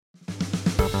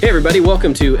Hey everybody,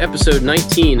 welcome to episode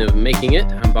 19 of Making It.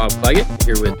 I'm Bob Claggett,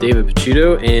 here with David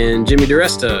Picciuto and Jimmy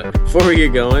DiResta. Before we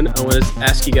get going, I want to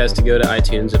ask you guys to go to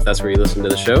iTunes, if that's where you listen to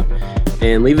the show,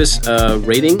 and leave us a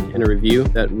rating and a review.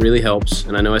 That really helps,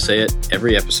 and I know I say it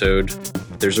every episode.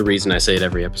 There's a reason I say it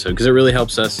every episode, because it really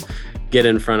helps us get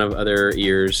in front of other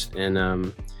ears,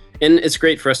 and it's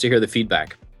great for us to hear the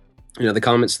feedback. You know, the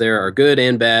comments there are good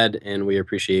and bad, and we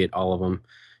appreciate all of them.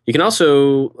 You can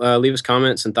also leave us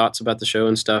comments and thoughts about the show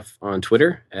and stuff on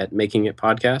Twitter at Making It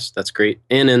Podcast. That's great.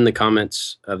 And in the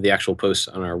comments of the actual posts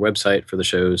on our website for the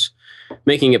shows,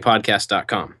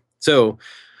 makingitpodcast.com. So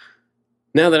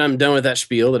now that I'm done with that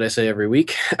spiel that I say every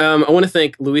week, I want to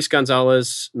thank Luis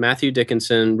Gonzalez, Matthew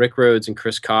Dickinson, Rick Rhodes, and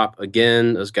Chris Kopp.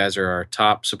 Again, those guys are our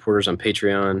top supporters on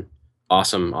Patreon.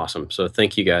 Awesome. So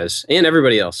thank you guys and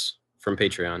everybody else from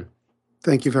Patreon.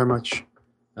 Thank you very much.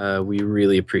 We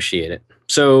really appreciate it.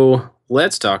 So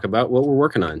let's talk about what we're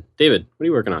working on. David, what are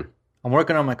you working on? I'm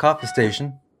working on my coffee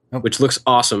station. Which looks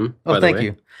awesome, by the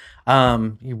way.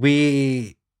 Thank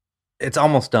you. It's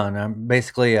almost done.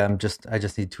 I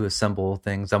just need to assemble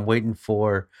things. I'm waiting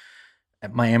for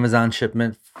my Amazon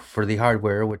shipment for the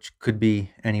hardware, which could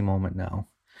be any moment now.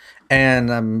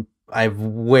 And I've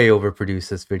way overproduced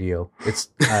this video. It's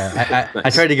I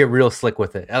tried to get real slick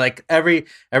with it. Like every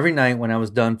night when I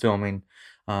was done filming,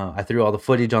 I threw all the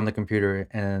footage on the computer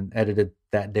and edited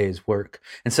that day's work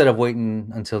instead of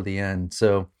waiting until the end.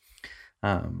 So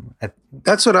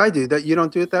that's what I do. That you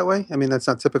don't do it that way? I mean, that's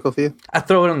not typical for you? I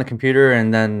throw it on the computer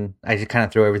and then I just kind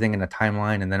of throw everything in a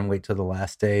timeline and then wait till the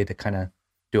last day to kind of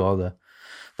do all the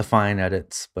fine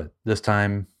edits. But this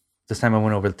time I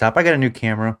went over the top. I got a new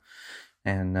camera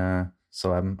and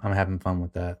so I'm having fun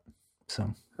with that.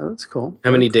 So that's cool.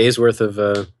 How many days worth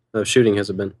of shooting has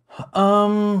it been?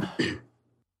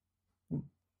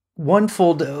 One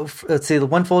full day,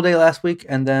 one full day last week,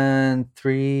 and then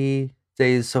 3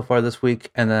 days so far this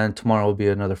week, and then tomorrow will be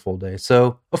another full day.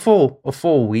 So a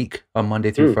full week on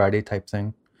Monday through Friday type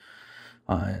thing.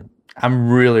 I'm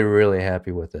really, really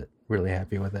happy with it.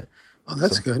 Oh,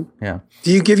 that's good. Yeah.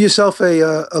 Do you give yourself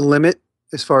a limit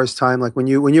as far as time? Like when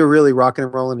you're really rocking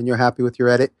and rolling and you're happy with your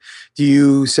edit, do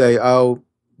you say, oh,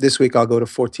 this week I'll go to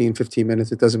 14, 15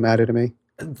 minutes. It doesn't matter to me.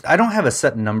 I don't have a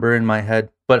set number in my head,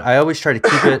 but I always try to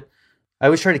keep it. I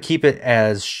always try to keep it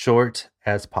as short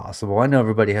as possible. I know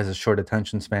everybody has a short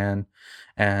attention span,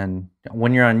 and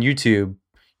when you're on YouTube,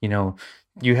 you know,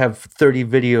 you have 30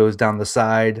 videos down the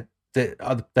side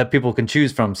that people can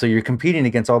choose from. So you're competing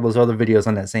against all those other videos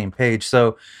on that same page.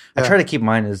 So I try to keep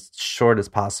mine as short as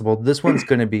possible. This one's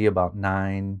going to be about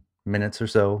 9 minutes or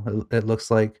so. It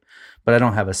looks like, but I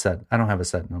don't have a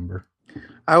set number.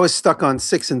 I was stuck on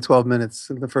 6 and 12 minutes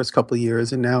in the first couple of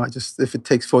years. And now if it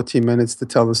takes 14 minutes to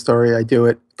tell the story, I do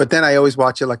it. But then I always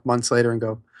watch it like months later and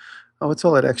go, oh, what's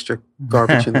all that extra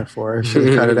garbage in there for? I should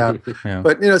have cut it out. Yeah.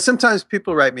 But, sometimes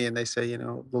people write me and they say,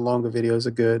 the longer videos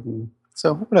are good. And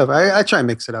so whatever, I try and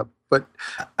mix it up. But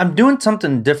I'm doing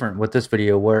something different with this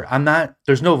video where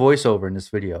there's no voiceover in this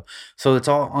video. So it's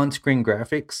all on-screen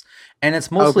graphics. And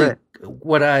it's mostly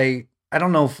what I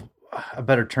don't know if a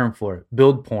better term for it,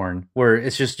 build porn, where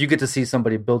it's just you get to see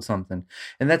somebody build something.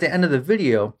 And at the end of the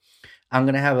video, I'm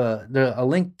going to have a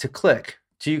link to click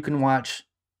so you can watch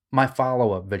my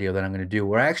follow-up video that I'm going to do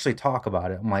where I actually talk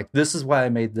about it. I'm like, this is why I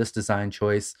made this design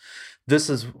choice. This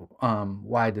is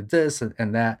why I did this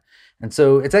and that. And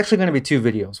so it's actually going to be 2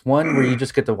 videos. One where you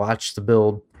just get to watch the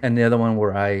build, and the other one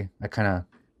where I kind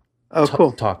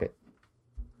of talk it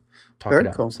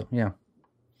out. Cool. So, yeah.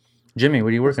 Jimmy, what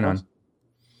are you working on?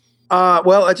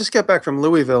 Well, I just got back from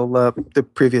Louisville, the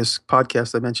previous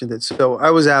podcast I mentioned it. So I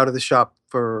was out of the shop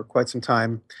for quite some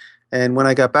time. And when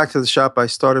I got back to the shop, I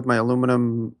started my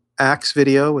aluminum axe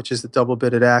video, which is the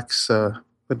double-bitted axe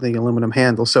with the aluminum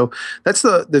handle. So that's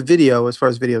the video as far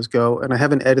as videos go. And I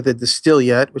haven't edited the still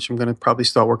yet, which I'm going to probably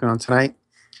start working on tonight.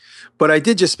 But I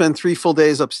did just spend 3 full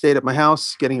days upstate at my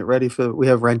house getting it ready we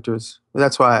have renters.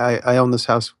 That's why I own this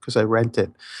house, because I rent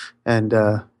it. And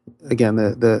again,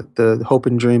 the hope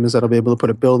and dream is that I'll be able to put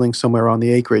a building somewhere on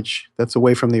the acreage that's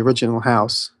away from the original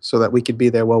house so that we could be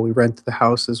there while we rent the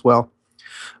house as well.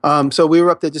 So we were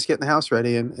up there just getting the house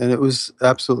ready, and it was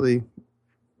absolutely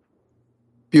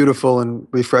beautiful and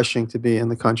refreshing to be in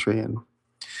the country and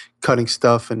cutting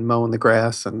stuff and mowing the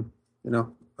grass. And,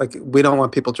 like we don't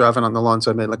want people driving on the lawn, so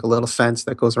I made like a little fence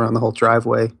that goes around the whole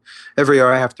driveway. Every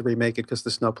year I have to remake it because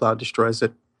the snowplow destroys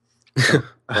it.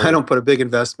 I don't put a big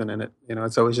investment in it.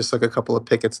 It's always just like a couple of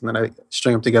pickets and then I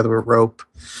string them together with rope.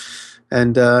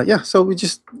 And so we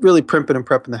just really primping and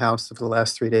prepping the house for the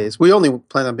last 3 days. We only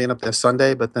plan on being up there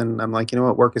Sunday, but then I'm like, you know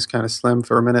what, work is kind of slim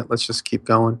for a minute. Let's just keep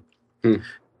going.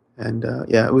 And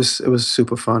yeah, it was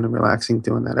super fun and relaxing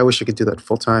doing that. I wish I could do that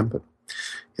full time, but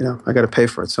I got to pay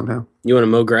for it somehow. You want to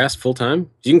mow grass full time?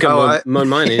 You can come mow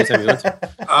mine anytime you want to.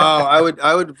 I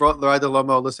would ride the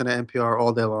lawnmower, listen to NPR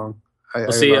all day long.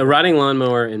 See, a riding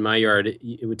lawnmower in my yard,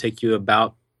 it would take you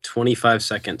about 25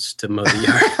 seconds to mow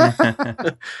the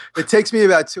yard. It takes me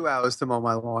about 2 hours to mow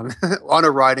my lawn on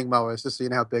a riding mower, just so you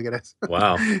know how big it is.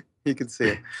 Wow. You can see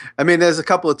it. I mean, there's a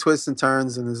couple of twists and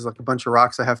turns, and there's like a bunch of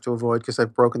rocks I have to avoid because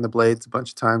I've broken the blades a bunch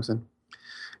of times. And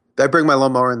I bring my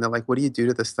lawnmower, and they're like, "What do you do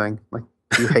to this thing? Like,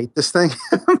 do you hate this thing?"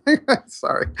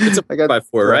 Sorry. It's a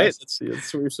 4x4, right? That's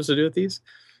what you're supposed to do with these?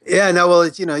 Yeah, no, well,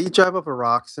 it's, you drive over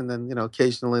rocks, and then,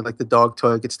 occasionally, like, the dog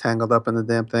toy gets tangled up in the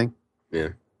damn thing. Yeah.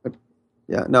 But,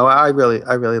 yeah, no, I really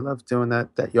love doing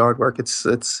that yard work.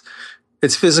 It's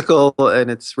physical, and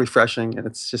it's refreshing, and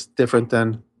it's just different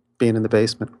than being in the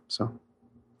basement. So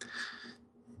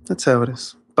that's how it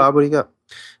is. Bob, what do you got?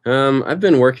 I've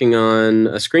been working on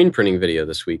a screen printing video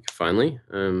this week, finally.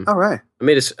 All right. I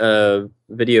made a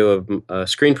video of a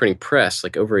screen printing press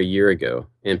like over a year ago,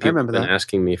 and people have been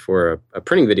asking me for a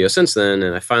printing video since then,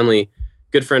 and a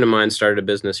good friend of mine started a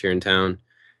business here in town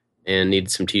and needed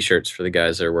some t-shirts for the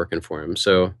guys that are working for him.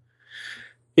 So,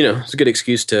 it's a good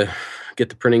excuse to get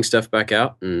the printing stuff back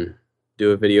out and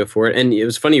do a video for it. And it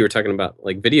was funny you were talking about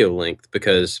like video length,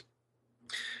 because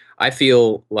I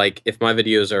feel like if my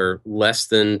videos are less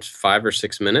than 5 or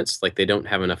 6 minutes, like they don't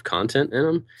have enough content in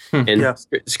them. And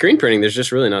screen printing, there's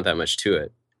just really not that much to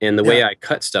it. And the way I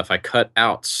cut stuff, I cut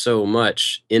out so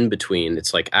much in between.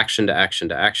 It's like action to action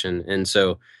to action. And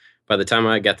so by the time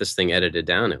I got this thing edited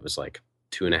down, it was like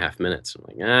 2.5 minutes. I'm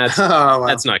like,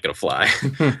 that's not going to fly.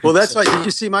 Well, that's why. Did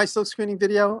you see my silk screening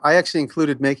video? I actually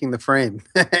included making the frame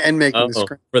and making the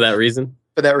screen. For that reason?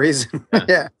 For that reason,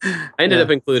 yeah. I ended up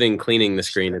including cleaning the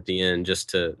screen at the end just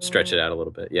to stretch it out a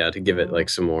little bit. Yeah, to give it like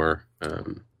some more.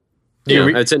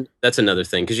 That's another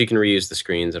thing, because you can reuse the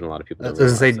screens, and a lot of people don't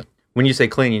say. When you say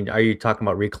cleaning, are you talking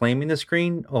about reclaiming the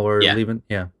screen or leaving?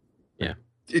 Yeah.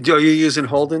 Are you using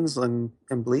Holden's and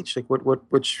bleach? Like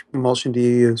which emulsion do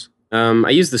you use? I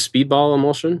use the Speedball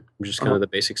emulsion, which is kind of the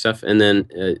basic stuff, and then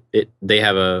they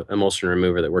have a emulsion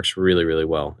remover that works really, really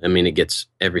well. I mean, it gets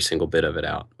every single bit of it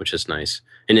out, which is nice,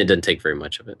 and it doesn't take very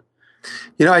much of it.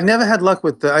 I never had luck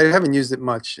with I haven't used it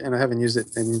much, and I haven't used it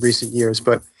in recent years,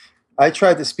 but I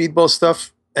tried the Speedball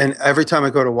stuff, and every time I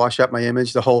go to wash out my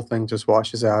image, the whole thing just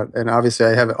washes out. And obviously,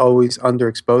 I have always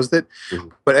underexposed it,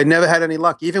 but I never had any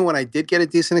luck. Even when I did get a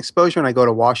decent exposure, and I go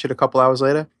to wash it a couple hours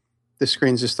later, the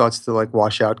screen just starts to like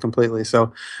wash out completely.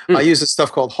 So I use this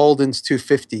stuff called Holden's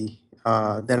 250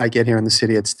 that I get here in the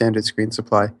city at Standard Screen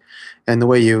Supply. And the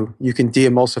way you can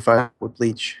de-emulsify with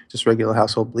bleach, just regular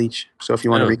household bleach. So if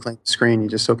you want to reclaim the screen, you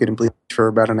just soak it in bleach for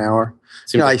about an hour.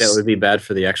 Seems like that would be bad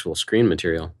for the actual screen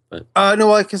material. But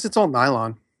no, because it's all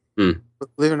nylon.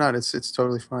 But believe it or not, it's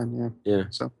totally fine. Yeah.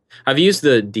 So I've used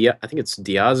I think it's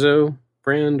Diazo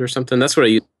brand or something. That's what I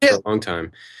used for a long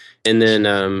time. And then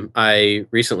I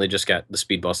recently just got the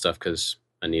Speedball stuff because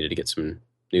I needed to get some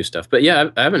new stuff. But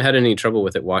yeah, I haven't had any trouble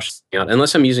with it washing out,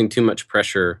 unless I'm using too much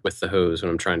pressure with the hose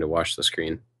when I'm trying to wash the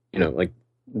screen. Like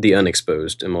the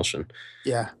unexposed emulsion.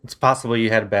 Yeah. It's possible you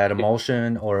had a bad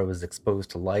emulsion, or it was exposed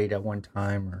to light at one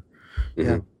time.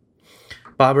 Or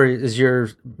Bobber, is your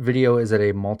video, is it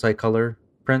a multicolor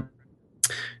print?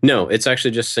 No, it's actually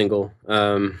just single.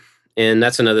 And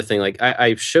that's another thing. Like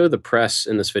I show the press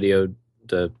in this video,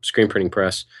 the screen printing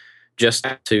press, just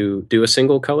to do a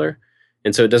single color,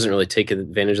 and so it doesn't really take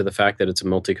advantage of the fact that it's a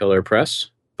multicolor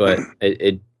press. But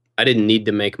I didn't need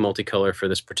to make multicolor for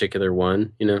this particular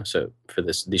one, so for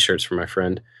these shirts for my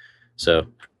friend, so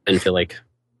I didn't feel like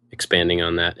expanding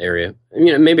on that area.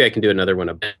 Maybe I can do another one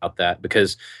about that,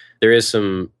 because there is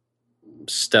some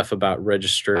stuff about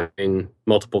registering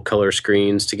multiple color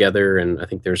screens together, and I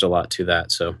think there's a lot to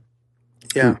that, so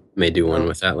may do one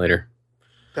with that later.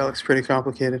 That looks pretty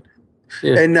complicated.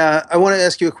 Yeah. And I want to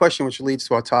ask you a question which leads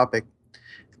to our topic.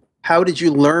 How did you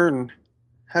learn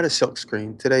how to silk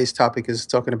screen? Today's topic is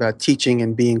talking about teaching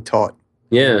and being taught.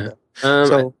 Yeah.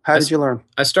 So how did you learn?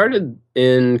 I started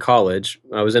in college.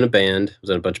 I was in a band. I was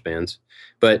in a bunch of bands.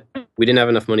 But we didn't have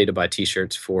enough money to buy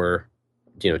T-shirts for,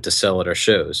 to sell at our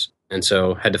shows. And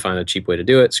so had to find a cheap way to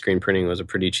do it. Screen printing was a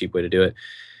pretty cheap way to do it.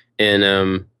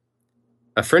 And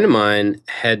a friend of mine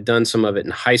had done some of it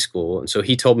in high school, and so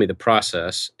he told me the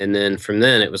process. And then from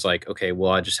then it was like, okay,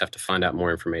 well, I just have to find out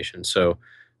more information. So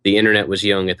the internet was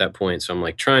young at that point, so I'm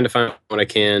like trying to find what I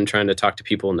can, trying to talk to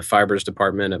people in the fibers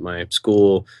department at my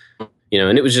school,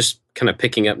 and it was just kind of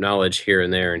picking up knowledge here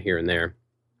and there and here and there.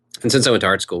 And since I went to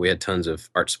art school, we had tons of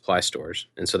art supply stores,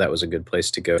 and so that was a good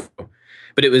place to go.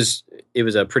 But it was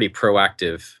a pretty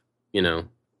proactive you know,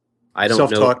 I don't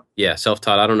Self-taught. know. Yeah,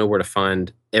 self-taught. I don't know where to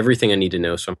find everything I need to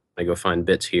know. So I'm going to go find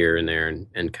bits here and there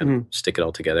and kind of stick it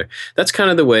all together. That's kind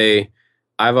of the way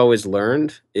I've always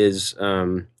learned is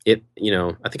it, you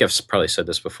know, I think I've probably said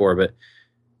this before, but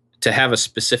to have a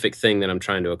specific thing that I'm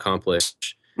trying to accomplish,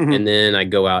 and then I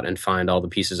go out and find all the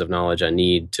pieces of knowledge I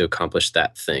need to accomplish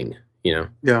that thing, you know?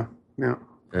 Yeah, yeah.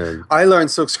 I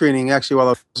learned silk screening actually while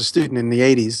I was a student in the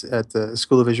 80s at the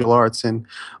School of Visual Arts. And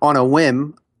on a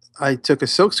whim, I took a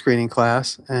silk screening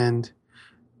class, and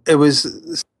it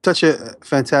was such a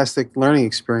fantastic learning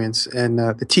experience. And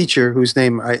the teacher, whose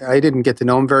name I didn't get to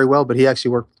know him very well, but he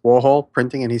actually worked with Warhol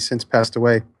printing, and he's since passed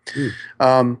away.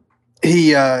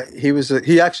 He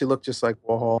actually looked just like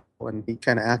Warhol, and he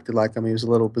kind of acted like him. He was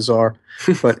a little bizarre,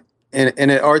 but in an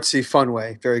artsy, fun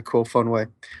way, very cool, fun way.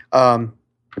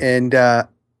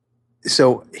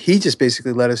 So he just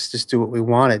basically let us just do what we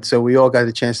wanted. So we all got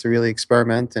a chance to really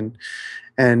experiment, and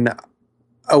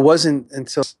it wasn't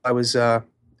until I was out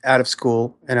of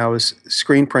school and I was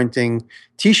screen printing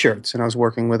T-shirts, and I was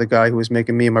working with a guy who was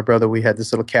making me and my brother. We had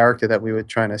this little character that we were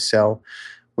trying to sell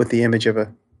with the image of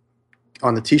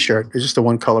on the T-shirt. It was just a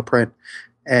one-color print.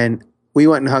 And we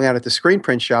went and hung out at the screen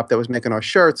print shop that was making our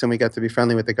shirts, and we got to be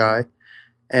friendly with the guy.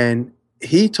 And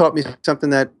he taught me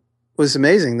something that was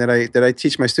amazing that I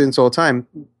teach my students all the time,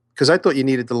 because I thought you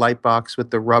needed the light box with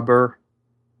the rubber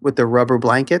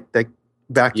blanket that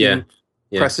vacuum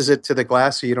presses it to the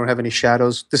glass so you don't have any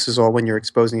shadows. This is all when you're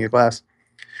exposing your glass.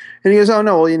 And he goes, "Oh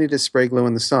no, all you need is spray glue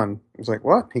in the sun." I was like,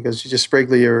 "What?" He goes, "You just spray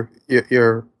glue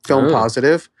your film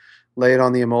positive, lay it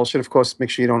on the emulsion. Of course, make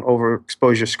sure you don't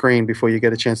overexpose your screen before you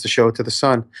get a chance to show it to the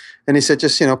sun." And he said,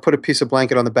 "Just, put a piece of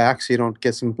blanket on the back so you don't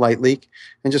get some light leak,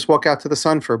 and just walk out to the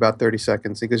sun for about 30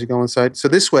 seconds." He goes, "You go inside." So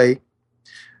this way,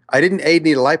 I didn't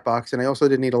need a light box, and I also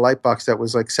didn't need a light box that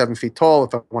was like 7 feet tall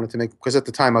if I wanted to make, because at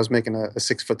the time I was making a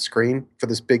 6-foot screen for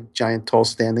this big, giant, tall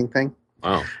standing thing.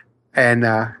 Wow. And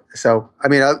so, I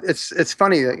mean, it's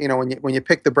funny that, when you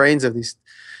pick the brains of these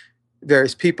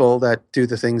various people that do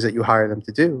the things that you hire them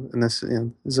to do, and this,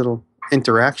 these little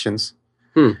interactions.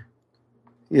 I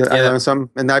learned some,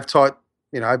 and I've taught,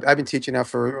 I've been teaching now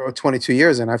for 22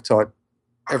 years, and I've taught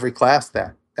every class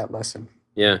that lesson.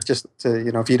 Yeah. Just to,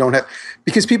 if you don't have,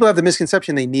 because people have the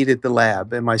misconception they needed the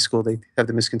lab. In my school, they have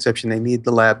the misconception they need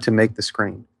the lab to make the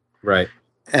screen. Right.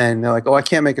 And they're like, "Oh, I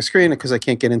can't make a screen because I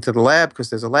can't get into the lab because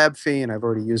there's a lab fee, and I've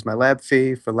already used my lab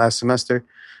fee for last semester."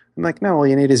 I'm like, "No, all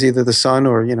you need is either the sun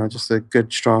or, just a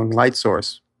good, strong light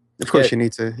source." Of course, you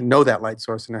need to know that light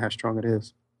source and know how strong it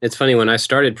is. It's funny, when I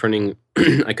started printing,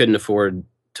 I couldn't afford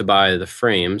to buy the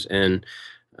frames, and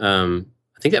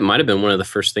I think that might have been one of the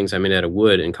first things I made out of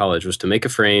wood in college, was to make a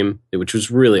frame, which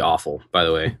was really awful, by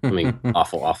the way. I mean,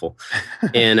 awful.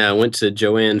 And I went to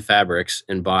Joann Fabrics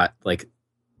and bought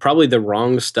probably the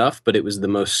wrong stuff, but it was the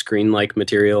most screen-like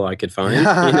material I could find.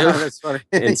 That's funny.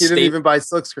 And you didn't even buy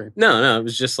silk screen. No, it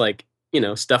was just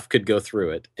stuff could go through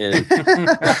it, and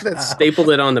stapled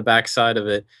it on the back side of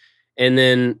it. And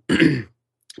then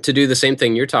to do the same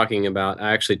thing you're talking about,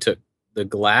 I actually took the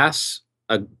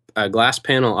a glass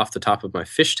panel off the top of my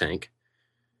fish tank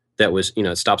that was,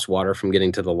 it stops water from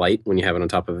getting to the light when you have it on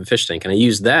top of a fish tank. And I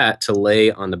used that to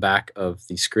lay on the back of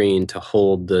the screen to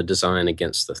hold the design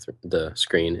against the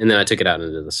screen. And then I took it out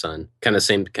into the sun. Kind of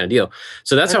same kind of deal.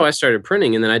 So that's how I started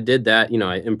printing. And then I did that,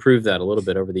 I improved that a little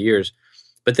bit over the years.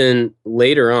 But then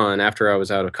later on, after I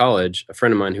was out of college, a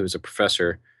friend of mine who was a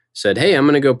professor said, "Hey, I'm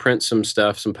going to go print some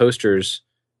stuff, some posters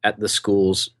at the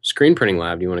school's screen printing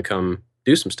lab. Do you want to come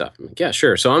do some stuff?" I'm like, "Yeah,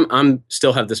 sure." So I'm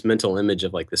still have this mental image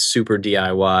of this super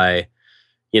DIY,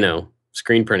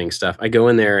 screen printing stuff. I go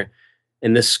in there,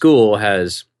 and this school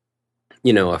has, a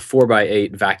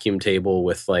 4x8 vacuum table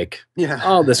with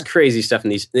all this crazy stuff.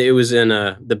 And it was in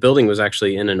the building was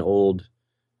actually in an old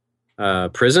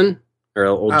prison or an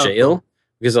old jail. Cool.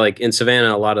 Because in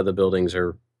Savannah, a lot of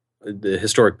the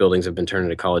historic buildings have been turned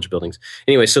into college buildings.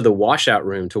 Anyway, so the washout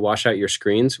room to wash out your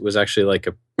screens was actually like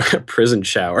a prison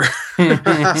shower.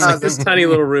 This tiny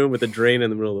little room with a drain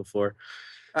in the middle of the floor.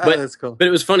 But that's cool. But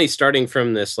it was funny starting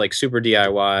from this super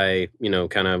DIY,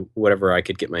 kind of whatever I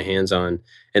could get my hands on,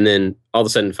 and then all of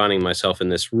a sudden finding myself in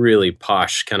this really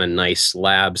posh, kind of nice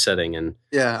lab setting. And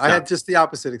I had just the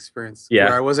opposite experience.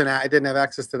 Yeah, where I didn't have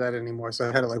access to that anymore, so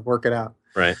I had to work it out.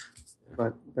 Right.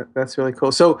 But that's really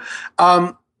cool. So,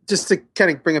 just to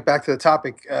kind of bring it back to the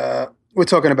topic, we're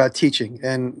talking about teaching,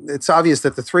 and it's obvious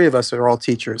that the three of us are all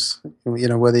teachers.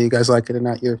 Whether you guys like it or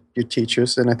not, you're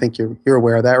teachers, and I think you're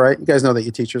aware of that, right? You guys know that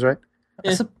you're teachers, right?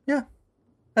 Yeah.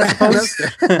 I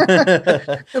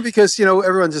suppose. Because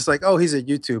everyone's just like, "Oh, he's a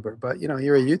YouTuber," but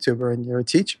you're a YouTuber and you're a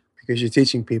teacher because you're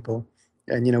teaching people.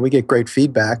 And, we get great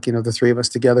feedback, the three of us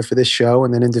together for this show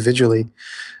and then individually.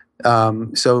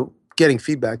 So getting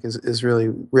feedback is really,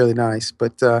 really nice.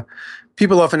 But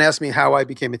people often ask me how I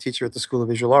became a teacher at the School of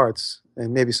Visual Arts.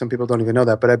 And maybe some people don't even know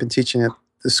that, but I've been teaching at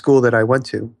the school that I went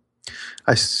to.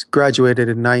 I graduated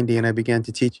in 90 and I began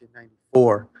to teach in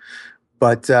 94.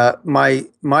 But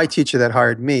my teacher that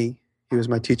hired me, he was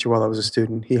my teacher while I was a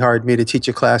student. He hired me to teach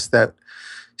a class that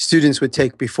students would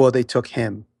take before they took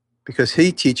him, because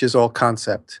he teaches all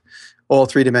concept, all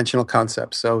three-dimensional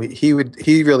concepts. So he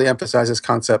really emphasizes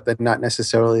concept and not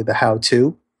necessarily the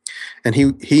how-to. And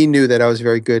he knew that I was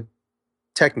very good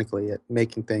technically at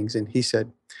making things. And he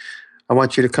said, I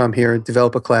want you to come here and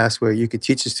develop a class where you could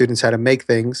teach the students how to make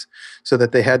things so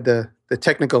that they had the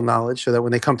technical knowledge, so that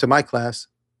when they come to my class,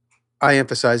 I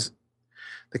emphasize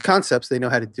the concepts, they know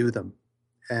how to do them.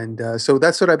 And so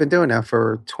that's what I've been doing now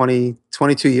for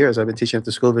 22 years. I've been teaching at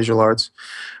the School of Visual Arts.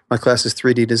 My class is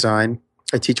 3D design.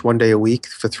 I teach 1 day a week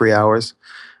for 3 hours.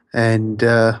 And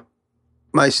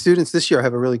my students this year, I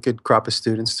have a really good crop of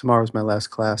students. Tomorrow's my last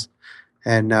class.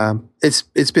 And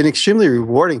it's been extremely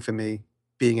rewarding for me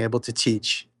being able to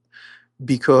teach,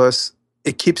 because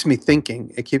it keeps me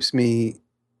thinking. It keeps me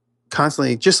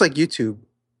constantly, just like YouTube,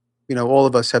 all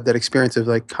of us have that experience of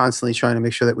like constantly trying to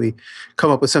make sure that we come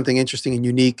up with something interesting and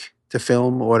unique to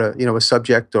film or to, a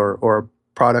subject or a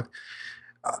product.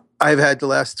 I've had the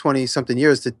last 20 something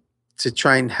years to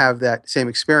try and have that same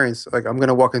experience. Like, I'm going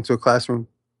to walk into a classroom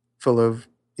full of,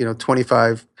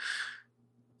 25,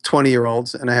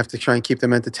 20-year-olds, and I have to try and keep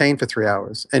them entertained for 3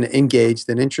 hours and engaged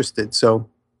and interested. So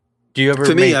do you ever,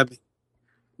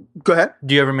 go ahead.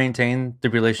 Do you ever maintain the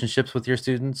relationships with your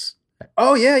students?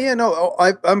 Oh, yeah. No,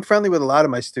 I'm friendly with a lot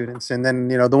of my students. And then,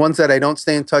 the ones that I don't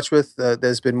stay in touch with,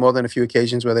 there's been more than a few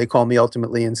occasions where they call me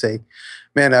ultimately and say,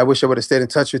 man, I wish I would have stayed in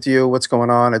touch with you. What's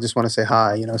going on? I just want to say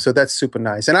hi, So that's super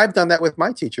nice. And I've done that with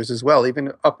my teachers as well.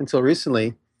 Even up until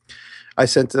recently, I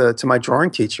sent to my drawing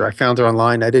teacher. I found her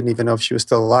online. I didn't even know if she was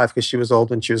still alive, because she was old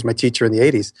when she was my teacher in the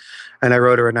 80s. And I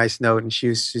wrote her a nice note, and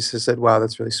she said, wow,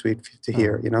 that's really sweet to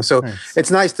hear, So nice.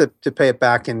 It's nice to pay it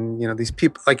back. And, these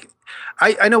people, like,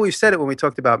 I know we've said it when we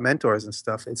talked about mentors and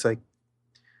stuff. It's like,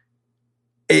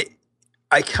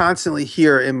 I constantly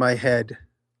hear in my head,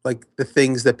 like, the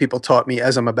things that people taught me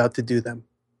as I'm about to do them.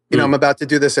 I'm about to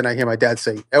do this, and I hear my dad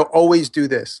say, always do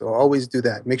this, or always do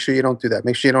that. Make sure you don't do that.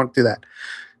 Make sure you don't do that.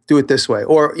 Do it this way.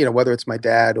 Or, whether it's my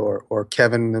dad or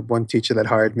Kevin, the one teacher that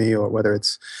hired me, or whether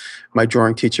it's my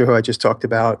drawing teacher who I just talked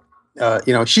about.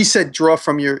 She said, draw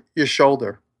from your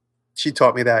shoulder. She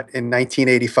taught me that in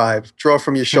 1985. Draw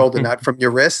from your shoulder, not from your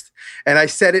wrist. And I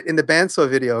said it in the bandsaw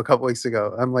video a couple weeks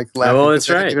ago. I'm like laughing. Oh, that's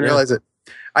right. I didn't even realize it.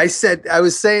 I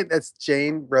was saying, that's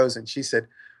Jane Rosen. She said,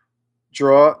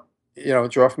 draw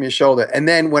from your shoulder. And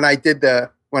then when I did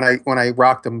when I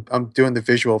rocked, I'm doing the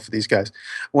visual for these guys.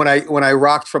 When I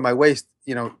rocked from my waist,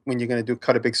 when you're going to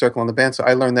cut a big circle on the bandsaw,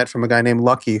 I learned that from a guy named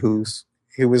Lucky, who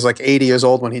was like 80 years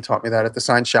old when he taught me that at the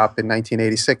sign shop in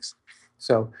 1986.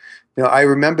 So, I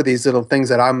remember these little things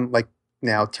that I'm like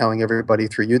now telling everybody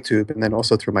through YouTube, and then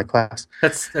also through my class.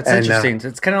 That's interesting.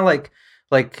 It's kind of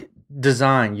like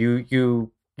design.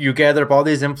 You gather up all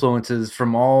these influences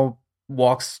from all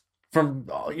walks from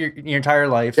your entire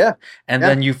life, and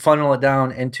then you funnel it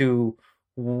down into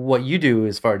what you do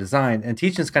as far as design. And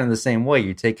teaching is kind of the same way.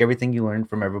 You take everything you learn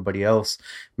from everybody else,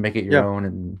 make it your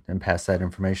own, and pass that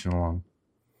information along.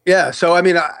 Yeah. So, I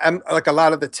mean, I'm like a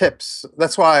lot of the tips.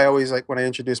 That's why I always, like, when I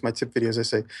introduce my tip videos, I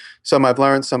say some I've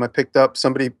learned, some I picked up.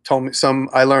 Somebody told me, some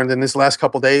I learned in this last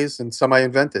couple days, and some I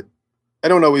invented. I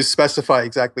don't always specify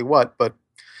exactly what, but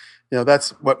that's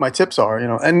what my tips are,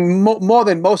 and more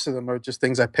than most of them are just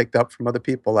things I picked up from other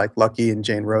people like Lucky and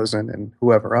Jane Rosen and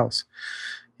whoever else,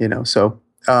 so,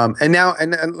 and now,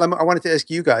 and I wanted to ask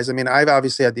you guys, I mean, I've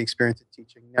obviously had the experience of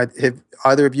teaching. Have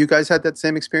either of you guys had that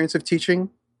same experience of teaching?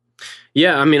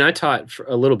 Yeah, I mean, I taught for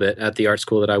a little bit at the art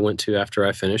school that I went to after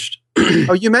I finished.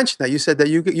 Oh, you mentioned that. You said that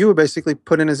you were basically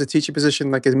put in as a teaching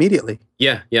position like immediately.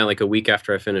 Yeah, like a week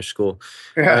after I finished school,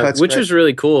 which was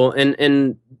really cool.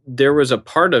 And there was a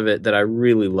part of it that I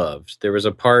really loved. There was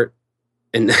a part,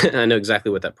 and I know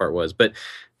exactly what that part was, but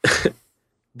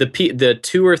the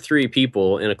 2 or 3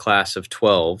 people in a class of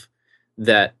 12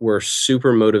 that were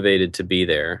super motivated to be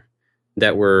there,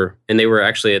 they were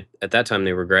actually at that time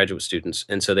they were graduate students,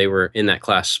 and so they were in that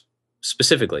class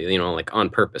specifically, like on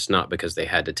purpose, not because they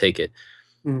had to take it.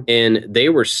 And they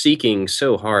were seeking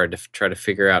so hard to try to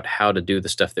figure out how to do the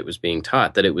stuff that was being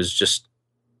taught that it was just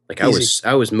like easy.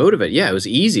 I was motivated. Yeah, it was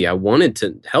easy. I wanted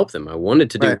to help them. I wanted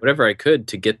to do whatever I could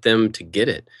to get them to get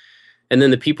it. And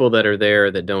then the people that are there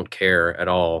that don't care at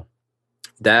all,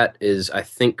 that is, I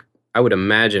think, I would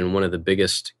imagine, one of the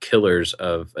biggest killers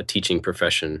of a teaching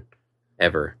profession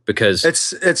ever, because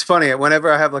it's funny.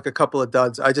 Whenever I have like a couple of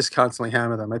duds, I just constantly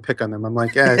hammer them. I pick on them. I'm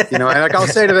like, yeah, and like I'll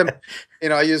say to them,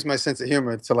 I use my sense of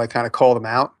humor to like kind of call them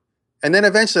out. And then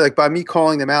eventually, like by me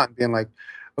calling them out and being like,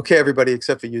 okay, everybody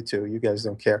except for you two, you guys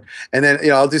don't care. And then,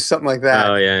 I'll do something like that.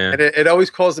 Oh, yeah. And it always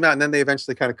calls them out. And then they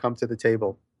eventually kind of come to the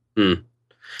table.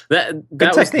 That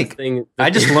Good was technique. the thing. I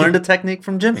just learned a technique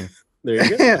from Jimmy. There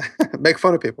you go. Yeah. Make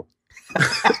fun of people.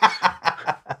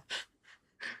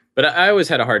 But I always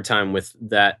had a hard time with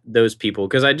those people,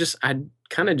 because I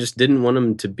kind of just didn't want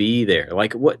them to be there.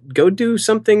 Like, go do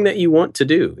something that you want to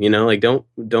do, like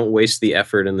don't waste the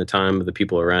effort and the time of the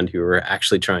people around you who are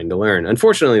actually trying to learn.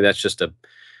 Unfortunately, that's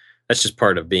just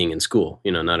part of being in school.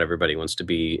 Not everybody wants to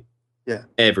be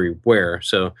everywhere.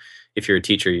 So if you're a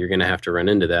teacher, you're going to have to run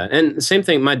into that. And the same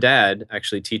thing, my dad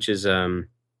actually teaches, he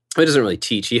doesn't really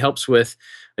teach. He helps with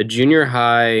a junior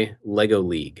high Lego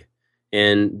league.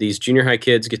 And these junior high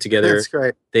kids get together. That's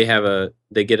great.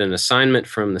 They get an assignment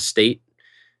from the state,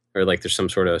 or like there's some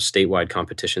sort of statewide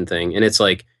competition thing. And it's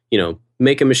like,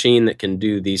 make a machine that can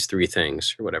do these 3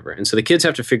 things or whatever. And so the kids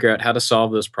have to figure out how to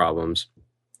solve those problems.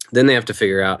 Then they have to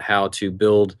figure out how to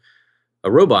build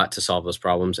a robot to solve those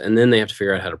problems. And then they have to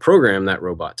figure out how to program that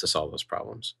robot to solve those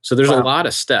problems. So there's a lot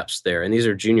of steps there. And these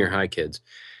are junior high kids.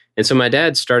 And so my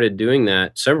dad started doing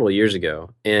that several years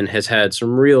ago and has had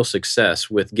some real success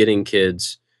with getting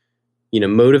kids,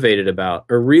 motivated about,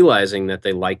 or realizing that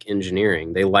they like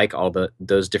engineering. They like all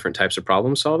those different types of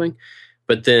problem solving.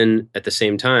 But then at the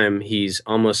same time, he's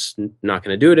almost not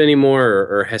going to do it anymore,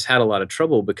 or has had a lot of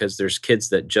trouble because there's kids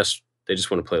that just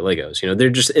want to play Legos. They're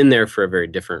just in there for a very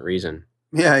different reason.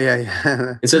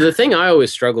 Yeah. And so the thing I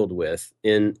always struggled with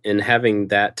in having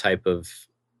that type of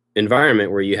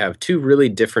environment where you have 2 really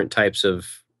different types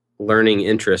of learning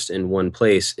interest in one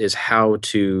place is how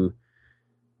to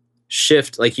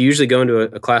shift. Like, you usually go into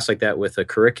a class like that with a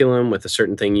curriculum, with a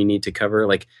certain thing you need to cover,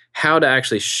 like how to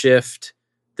actually shift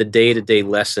the day-to-day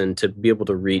lesson to be able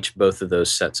to reach both of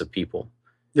those sets of people.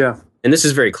 Yeah. And this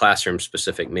is very classroom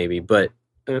specific maybe, but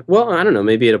I don't know,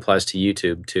 maybe it applies to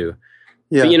YouTube too.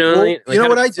 Yeah. But,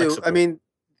 what I do? Flexible. I mean,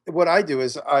 what I do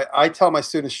is I tell my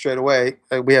students straight away,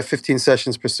 we have 15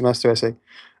 sessions per semester.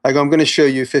 I go, I'm going to show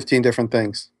you 15 different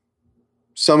things.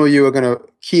 Some of you are going to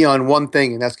key on one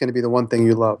thing, and that's going to be the one thing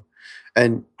you love.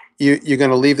 And you're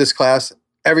going to leave this class.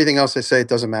 Everything else I say, it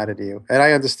doesn't matter to you. And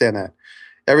I understand that.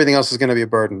 Everything else is going to be a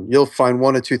burden. You'll find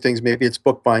 1 or 2 things. Maybe it's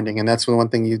bookbinding, and that's the one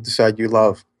thing you decide you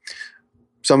love.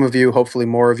 Some of you, hopefully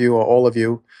more of you, or all of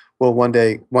you, will one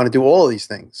day want to do all of these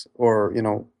things, or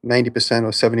 90%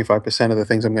 or 75% of the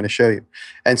things I'm going to show you.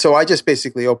 And so I just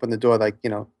basically open the door, like,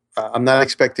 I'm not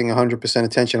expecting 100%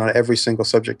 attention on every single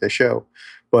subject I show,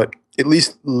 but at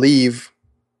least leave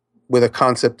with a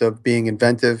concept of being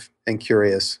inventive and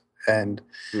curious. And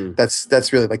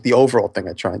that's really like the overall thing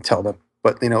I try and tell them.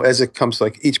 But, as it comes to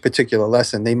like each particular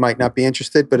lesson, they might not be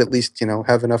interested, but at least,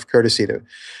 have enough courtesy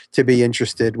to be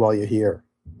interested while you're here.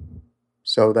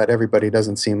 So that everybody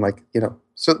doesn't seem like,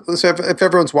 so if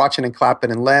everyone's watching and clapping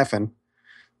and laughing,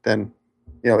 then,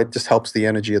 it just helps the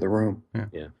energy of the room.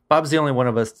 Yeah. Bob's the only one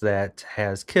of us that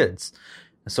has kids.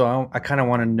 So I kind of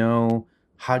want to know,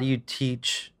 how do you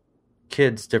teach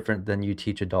kids different than you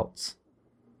teach adults?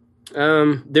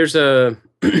 There's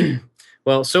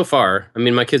well, so far, I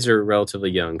mean, my kids are relatively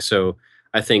young. So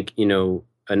I think,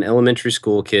 an elementary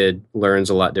school kid learns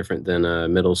a lot different than a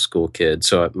middle school kid.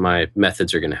 So my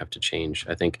methods are going to have to change,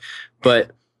 I think.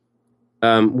 But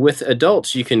with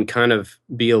adults, you can kind of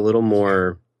be a little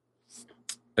more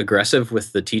aggressive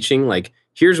with the teaching. Like,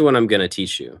 here's what I'm going to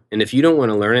teach you. And if you don't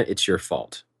want to learn it, it's your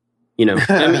fault. You know what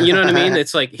I mean?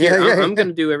 It's like, here, I'm going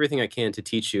to do everything I can to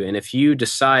teach you. And if you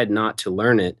decide not to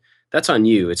learn it, that's on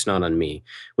you. It's not on me.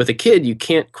 With a kid, you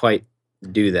can't quite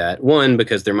do that. One,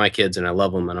 because they're my kids and I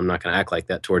love them and I'm not going to act like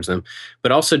that towards them.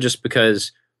 But also just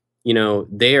because,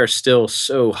 they are still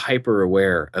so hyper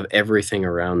aware of everything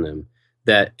around them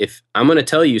that if I'm going to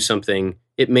tell you something,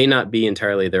 it may not be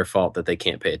entirely their fault that they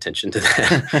can't pay attention to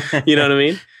that. You know what I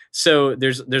mean? So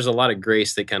there's a lot of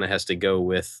grace that kind of has to go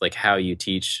with like how you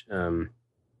teach.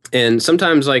 And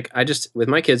sometimes like with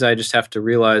my kids, I just have to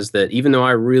realize that even though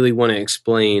I really want to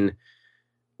explain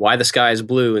why the sky is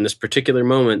blue in this particular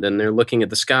moment, then they're looking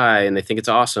at the sky and they think it's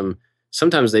awesome.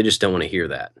 Sometimes they just don't want to hear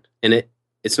that. And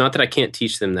it's not that I can't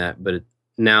teach them that, but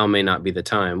now may not be the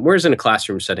time. Whereas in a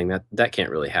classroom setting, that can't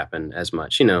really happen as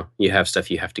much. You have stuff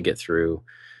you have to get through,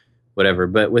 whatever.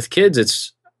 But with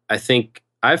kids, I think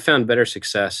I've found better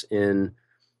success in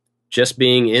just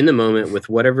being in the moment with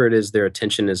whatever it is their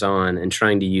attention is on and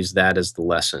trying to use that as the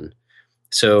lesson.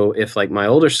 So if like my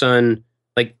older son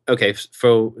like, okay,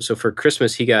 for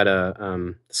Christmas, he got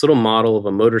this little model of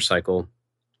a motorcycle,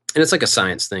 and it's like a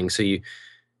science thing. So you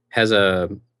has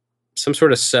some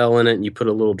sort of cell in it, and you put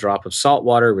a little drop of salt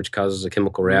water, which causes a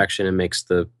chemical reaction and makes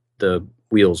the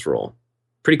wheels roll.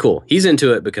 Pretty cool. He's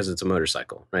into it because it's a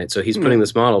motorcycle, right? So he's putting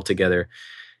this model together.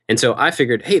 And so I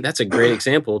figured, hey, that's a great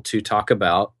example to talk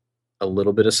about a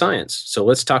little bit of science. So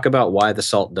let's talk about why the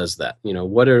salt does that. You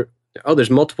know,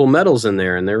 there's multiple metals in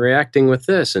there and they're reacting with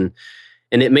this. And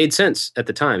it made sense at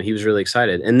the time. He was really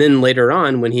excited. And then later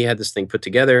on, when he had this thing put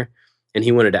together and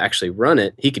he wanted to actually run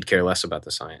it, he could care less about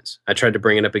the science. I tried to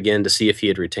bring it up again to see if he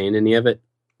had retained any of it.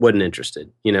 Wasn't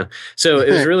interested, you know? So it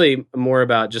was really more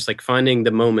about just like finding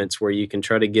the moments where you can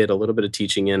try to get a little bit of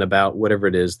teaching in about whatever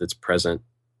it is that's present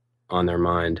on their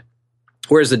mind.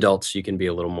 Whereas adults, you can be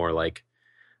a little more like,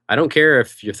 I don't care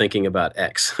if you're thinking about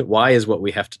X. Y is what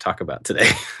we have to talk about today,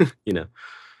 you know?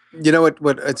 You know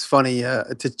what it's funny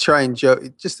to try and joke.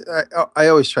 I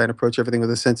always try and approach everything with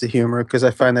a sense of humor because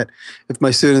I find that if my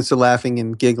students are laughing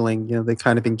and giggling, you know, they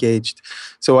kind of engaged.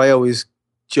 So I always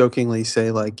jokingly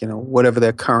say, like, you know, whatever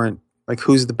their current, like,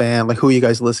 who's the band, like, who are you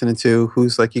guys listening to,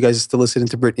 who's, like, you guys are still listening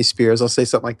to Britney Spears. I'll say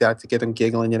something like that to get them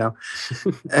giggling, you know,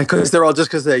 and because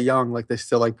they're young, like, they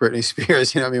still like Britney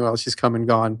Spears, you know. Meanwhile, she's come and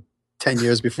gone 10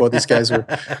 years before these guys were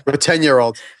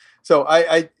 10-year-olds. So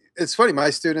I it's funny, my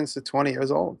students are 20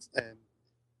 years old, and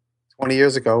 20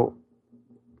 years ago,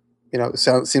 you know,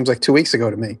 seems like 2 weeks ago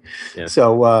to me. Yeah.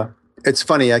 So it's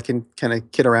funny, I can kind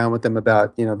of kid around with them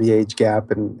about, you know, the age gap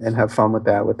and have fun with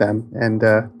that with them. And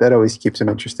that always keeps them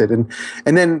interested.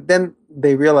 And then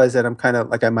they realize that I'm kind of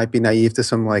like, I might be naive to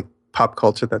some like pop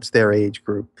culture that's their age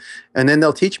group. And then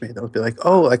they'll teach me. They'll be like,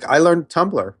 oh, like I learned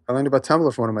Tumblr. I learned about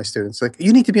Tumblr from one of my students. Like,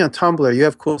 you need to be on Tumblr. You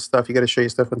have cool stuff. You got to show your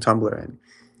stuff on Tumblr.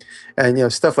 And you know,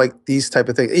 stuff like these type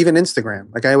of things, even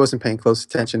Instagram. Like, I wasn't paying close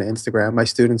attention to Instagram. My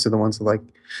students are the ones that like,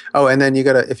 oh, and then you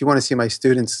got to, if you want to see my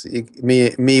students,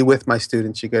 me with my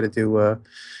students, you got to do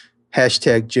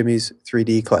hashtag Jimmy's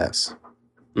 3D class.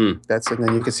 And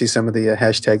then you can see some of the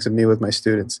hashtags of me with my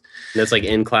students. That's like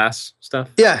in class stuff?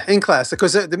 Yeah, in class.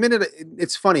 Because the minute,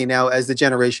 it's funny now as the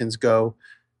generations go,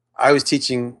 I was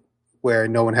teaching where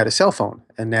no one had a cell phone.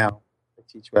 And now I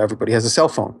teach where everybody has a cell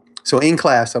phone. So in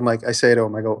class, I say to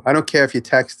them, I go, I don't care if you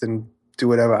text and do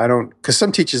whatever. Because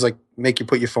some teachers like make you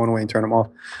put your phone away and turn them off.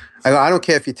 I go, I don't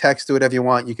care if you text, do whatever you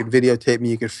want. You can videotape me,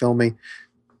 you can film me.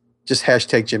 Just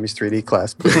hashtag Jimmy's 3D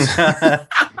class, please.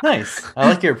 Nice. I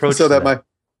like your approach. So that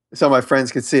my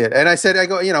friends could see it. And I said, I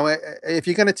go, you know, if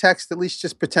you're going to text, at least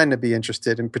just pretend to be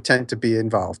interested and pretend to be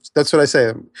involved. That's what I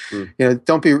say. You know,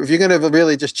 don't be, if you're going to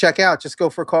really just check out, just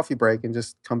go for a coffee break and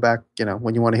just come back, you know,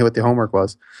 when you want to hear what the homework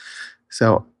was.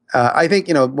 So I think,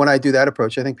 you know, when I do that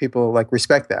approach, I think people like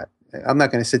respect that. I'm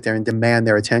not going to sit there and demand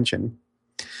their attention.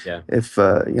 Yeah. If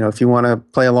you know, if you want to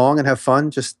play along and have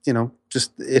fun, just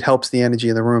it helps the energy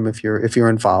in the room if you're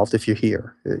involved, if you're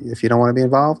here. If you don't want to be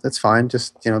involved, that's fine.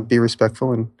 Just, you know, be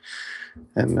respectful and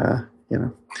you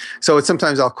know. So it's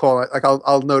sometimes I'll call it, like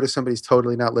I'll notice somebody's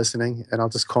totally not listening, and I'll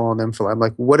just call on them I'm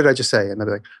like, what did I just say? And they'll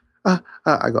be like, I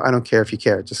go, I don't care if you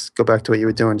care. Just go back to what you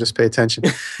were doing. Just pay attention.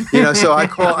 You know, so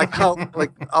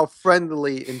I'll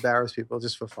friendly embarrass people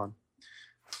just for fun.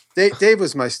 Dave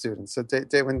was my student. So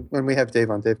Dave, when we have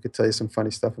Dave on, Dave could tell you some funny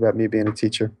stuff about me being a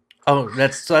teacher. Oh,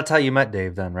 that's how you met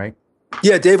Dave then, right?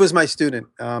 Yeah, Dave was my student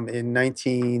in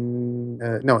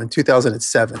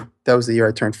 2007. That was the year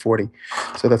I turned 40.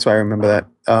 So that's why I remember that.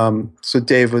 So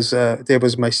Dave was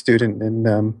my student, and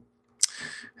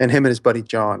him and his buddy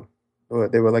John.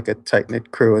 They were like a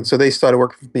tight-knit crew. And so they started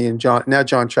working with me, and John. Now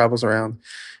John travels around,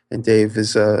 and Dave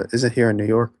is here in New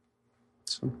York.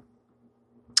 So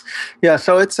yeah,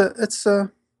 so it's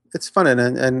fun,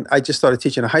 and I just started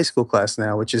teaching a high school class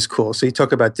now, which is cool. So you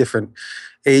talk about different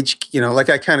age, you know, like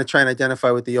I kind of try and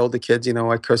identify with the older kids. You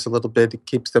know, I curse a little bit. It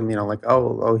keeps them, you know, like,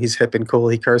 oh, he's hip and cool.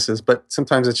 He curses, but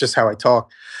sometimes it's just how I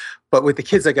talk. But with the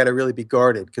kids, I got to really be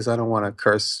guarded because I don't want to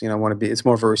curse. You know, it's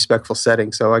more of a respectful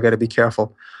setting, so I got to be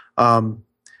careful.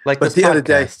 Like but the other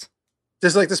day,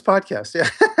 just like this podcast, yeah.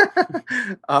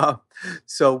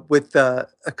 So with a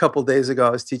couple days ago,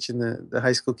 I was teaching the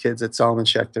high school kids at Solomon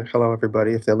Schechter. Hello,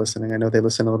 everybody, if they're listening. I know they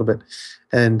listen a little bit.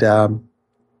 And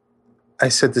I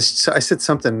said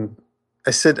something.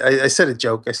 I said a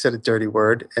joke. I said a dirty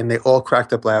word, and they all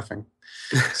cracked up laughing.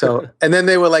 So, and then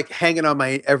they were like hanging on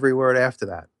my every word after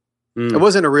that. It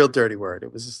wasn't a real dirty word.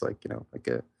 It was just like, you know,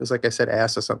 it was like I said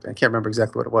ass or something. I can't remember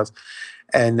exactly what it was.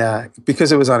 And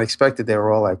because it was unexpected, they were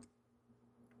all like,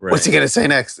 Right. What's he going to say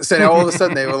next? So all of a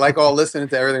sudden they were like all listening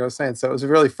to everything I was saying. So it was a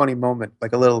really funny moment,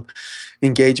 like a little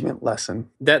engagement lesson.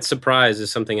 That surprise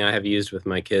is something I have used with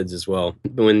my kids as well.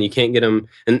 When you can't get them,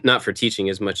 and not for teaching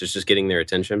as much as just getting their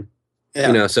attention. Yeah.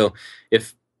 You know, so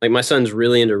if like my son's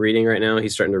really into reading right now,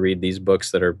 he's starting to read these books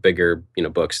that are bigger, you know,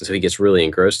 books. And so he gets really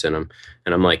engrossed in them.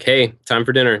 And I'm like, hey, time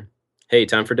for dinner. Hey,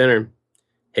 time for dinner.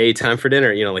 Hey, time for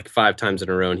dinner. You know, like 5 times in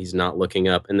a row, and he's not looking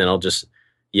up. And then I'll just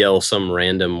yell some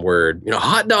random word, you know,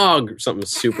 hot dog or something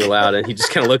super loud. And he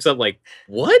just kind of looks up like,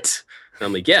 what? And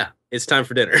I'm like, yeah, it's time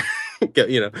for dinner.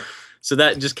 You know, so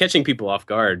that just catching people off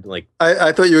guard. Like,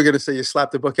 I thought you were going to say you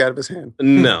slapped the book out of his hand.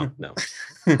 No.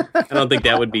 I don't think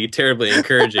that would be terribly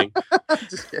encouraging.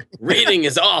 Just kidding. Reading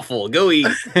is awful. Go eat.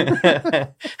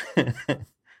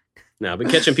 No, but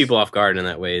catching people off guard in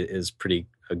that way is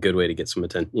a good way to get some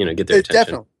attention, you know, get their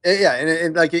attention. Definitely. Yeah.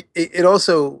 And like it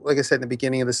also, like I said, in the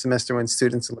beginning of the semester when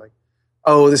students are like,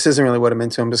 oh, this isn't really what I'm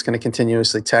into. I'm just going to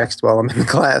continuously text while I'm in the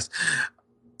class.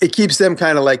 It keeps them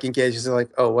kind of like engaged. They're like,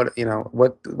 oh,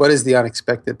 what is the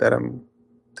unexpected that I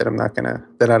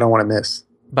don't want to miss?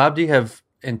 Bob, do you have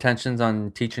intentions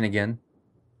on teaching again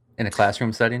in a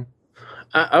classroom setting?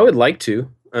 I would like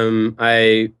to.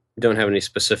 I don't have any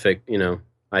specific, you know,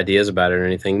 ideas about it or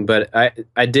anything, but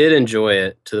I did enjoy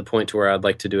it to the point to where I'd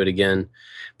like to do it again.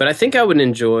 But I think I would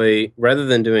enjoy, rather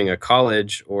than doing a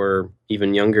college or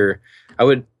even younger,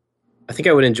 I think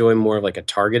I would enjoy more of like a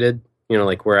targeted, you know,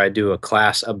 like where I do a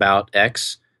class about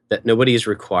X that nobody is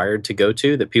required to go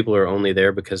to, that people are only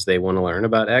there because they want to learn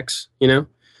about X, you know?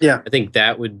 Yeah. I think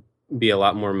that would be a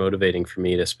lot more motivating for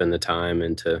me to spend the time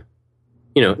and to,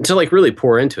 you know, to like really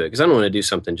pour into it. Because I don't want to do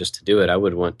something just to do it. I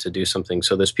would want to do something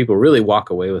so those people really walk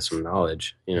away with some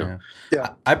knowledge, you know? Yeah.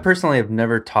 I personally have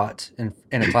never taught in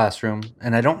a classroom,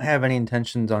 and I don't have any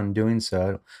intentions on doing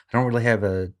so. I don't really have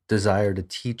a desire to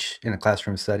teach in a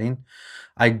classroom setting.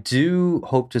 I do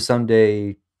hope to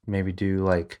someday maybe do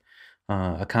like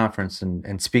a conference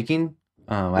and speaking.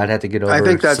 I'd have to get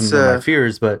over some of my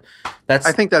fears, but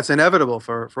I think that's inevitable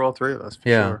for all three of us. For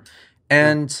sure.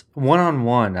 And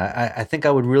one-on-one, I think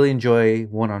I would really enjoy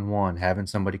one-on-one, having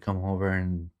somebody come over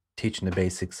and teaching the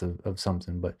basics of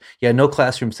something. But yeah, no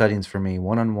classroom settings for me,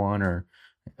 one-on-one or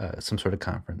some sort of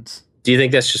conference. Do you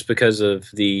think that's just because of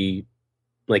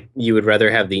like you would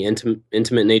rather have the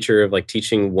intimate nature of like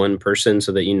teaching one person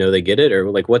so that you know they get it,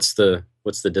 or like what's the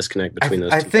disconnect between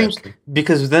those two? I think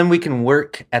because then we can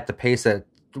work at the pace that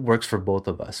works for both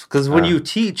of us. Because when you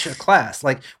teach a class,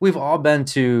 like we've all been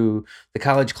to the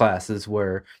college classes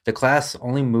where the class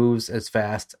only moves as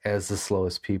fast as the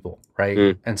slowest people,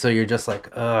 right? And so you're just like,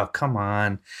 oh, come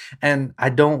on. And I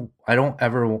don't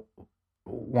ever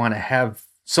want to have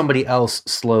somebody else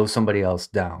slow somebody else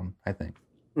down, I think.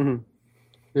 Mm-hmm.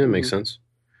 Yeah, it makes sense.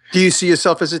 Do you see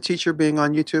yourself as a teacher being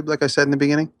on YouTube, like I said in the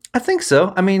beginning? I think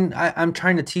so. I mean, I'm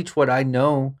trying to teach what I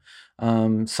know.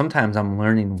 Sometimes I'm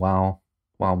learning while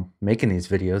making these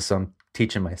videos, so I'm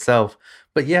teaching myself.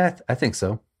 But yeah, I think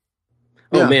so.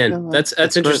 Oh man,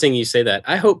 that's interesting you say that.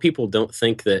 I hope people don't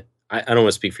think that, I don't want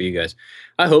to speak for you guys.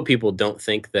 I hope people don't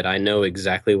think that I know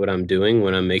exactly what I'm doing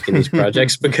when I'm making these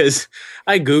projects, because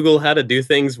I Google how to do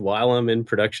things while I'm in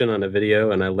production on a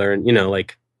video, and I learn, you know,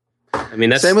 like, I mean,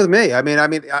 that's same with me. I mean,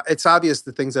 it's obvious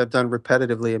the things I've done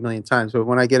repetitively a million times, but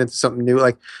when I get into something new,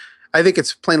 like I think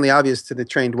it's plainly obvious to the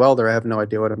trained welder, I have no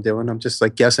idea what I'm doing. I'm just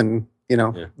like guessing, you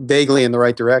know, vaguely in the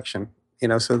right direction. You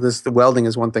know, so the welding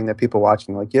is one thing that people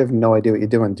watching, like, you have no idea what you're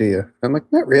doing, do you? I'm like,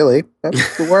 not really.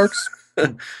 It works.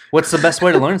 What's the best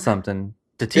way to learn something?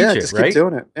 To teach it, just right? Keep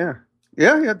doing it.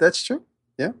 Yeah, that's true.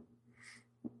 Yeah.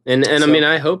 And so, I mean,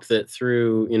 I hope that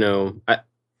through, you know,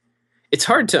 it's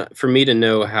hard for me to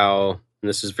know how, and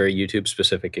this is very YouTube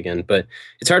specific again, but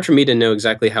it's hard for me to know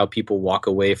exactly how people walk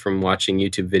away from watching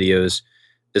YouTube videos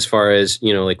as far as,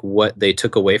 you know, like what they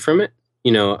took away from it.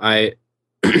 You know, I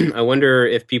wonder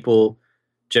if people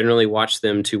generally watch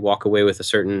them to walk away with a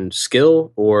certain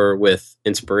skill or with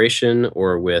inspiration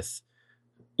or with,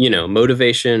 you know,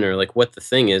 motivation, or like what the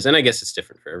thing is. And I guess it's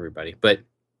different for everybody, but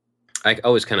I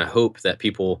always kind of hope that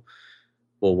people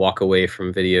will walk away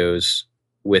from videos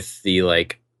with the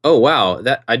like, oh wow,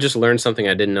 that I just learned something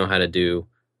I didn't know how to do.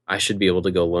 I should be able to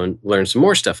go learn some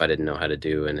more stuff I didn't know how to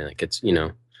do. And like, it's, you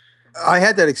know, I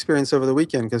had that experience over the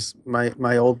weekend because my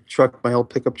old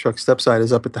pickup truck stepside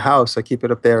is up at the house. I keep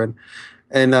it up there,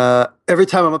 and every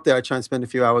time I'm up there, I try and spend a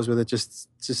few hours with it, just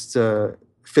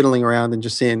fiddling around and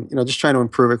just seeing, you know, just trying to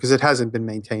improve it because it hasn't been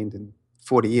maintained in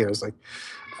 40 years. Like,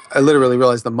 I literally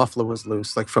realized the muffler was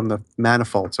loose, like from the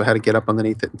manifold. So I had to get up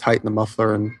underneath it and tighten the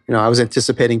muffler. And, I was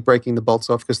anticipating breaking the bolts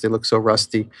off because they look so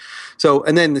rusty. So,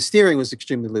 and then the steering was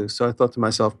extremely loose. So I thought to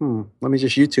myself, let me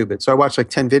just YouTube it. So I watched like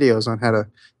 10 videos on how to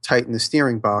tighten the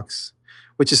steering box,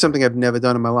 which is something I've never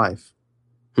done in my life.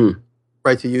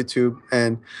 Right to YouTube.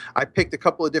 And I picked a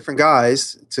couple of different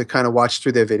guys to kind of watch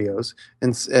through their videos.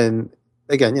 And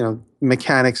again,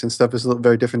 mechanics and stuff is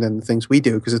very different than the things we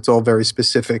do because it's all very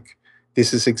specific.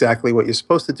 This is exactly what you're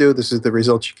supposed to do. This is the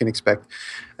results you can expect.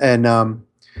 And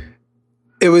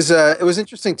it was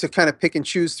interesting to kind of pick and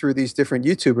choose through these different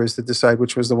YouTubers to decide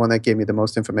which was the one that gave me the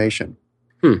most information.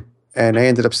 And I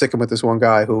ended up sticking with this one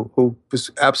guy who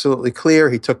was absolutely clear.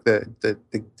 He took the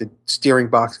steering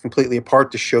box completely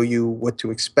apart to show you what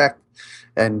to expect.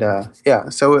 And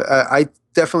so I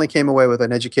definitely came away with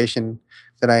an education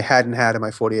that I hadn't had in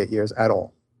my 48 years at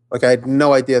all. Like I had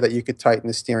no idea that you could tighten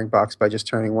the steering box by just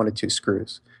turning 1 or 2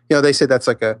 screws. They say that's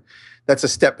a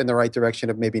step in the right direction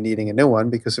of maybe needing a new one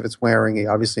because if it's wearing, you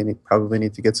obviously probably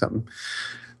need to get something.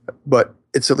 But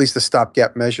it's at least a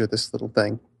stopgap measure, this little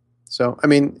thing. So, I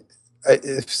mean,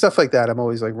 stuff like that, I'm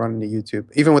always like running to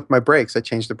YouTube. Even with my brakes, I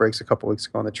changed the brakes a couple weeks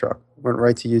ago on the truck. Went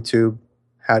right to YouTube,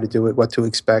 how to do it, what to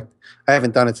expect. I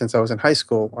haven't done it since I was in high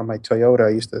school on my Toyota. I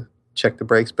used to check the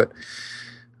brakes, but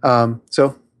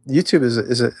so YouTube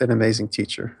is an amazing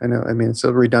teacher. I know. I mean, it's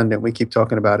so redundant. We keep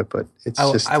talking about it, but it's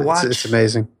it's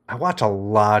amazing. I watch a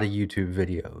lot of YouTube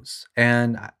videos,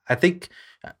 and I think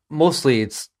mostly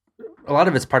a lot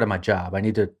of it's part of my job. I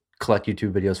need to collect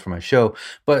YouTube videos for my show,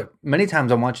 but many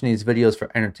times I'm watching these videos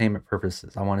for entertainment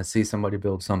purposes. I want to see somebody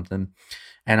build something,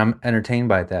 and I'm entertained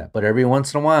by that. But every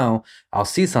once in a while, I'll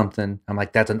see something. I'm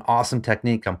like, that's an awesome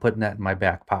technique. I'm putting that in my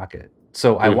back pocket.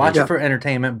 So I watch it for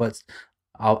entertainment, but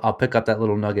I'll pick up that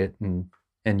little nugget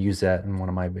and use that in one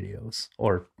of my videos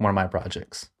or one of my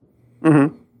projects.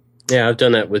 Yeah, I've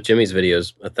done that with Jimmy's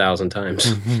videos 1,000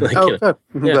 times. Good.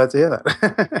 I'm glad to hear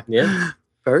that. Yeah,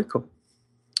 very cool.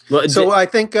 Well, so I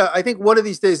think one of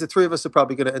these days the three of us are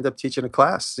probably going to end up teaching a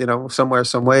class, somewhere,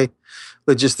 some way,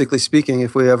 logistically speaking.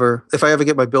 If I ever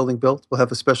get my building built, we'll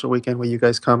have a special weekend where you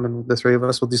guys come and the three of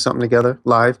us will do something together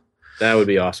live. That would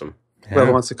be awesome.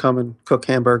 Whoever wants to come and cook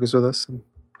hamburgers with us and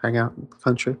hang out in the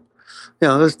country.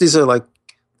 These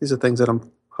are things that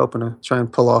I'm hoping to try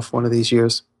and pull off one of these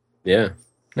years. Yeah,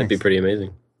 that'd be pretty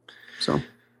amazing. So,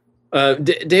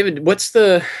 David,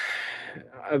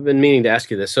 I've been meaning to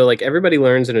ask you this. So, like, everybody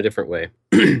learns in a different way.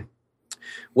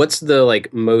 What's the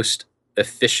most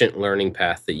efficient learning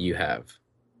path that you have?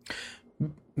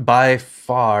 By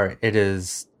far, it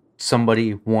is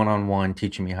somebody one-on-one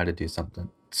teaching me how to do something.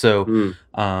 So,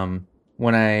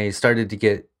 when I started to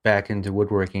get back into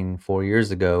woodworking 4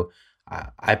 years ago,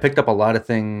 I picked up a lot of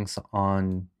things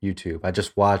on YouTube. I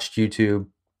just watched YouTube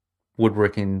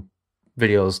woodworking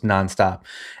videos nonstop.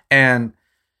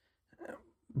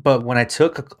 But when I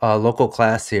took a local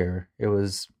class here, it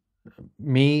was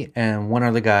me and one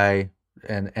other guy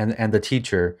and the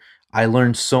teacher. I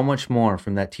learned so much more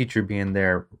from that teacher being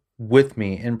there with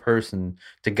me in person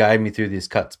to guide me through these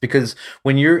cuts. Because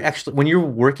when you're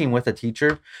working with a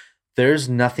teacher, there's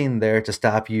nothing there to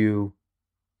stop you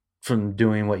from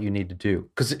doing what you need to do.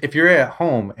 Because if you're at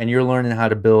home and you're learning how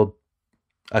to build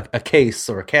a case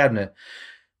or a cabinet,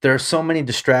 there are so many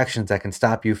distractions that can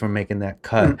stop you from making that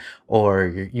cut,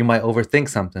 or you might overthink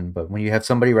something. But when you have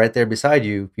somebody right there beside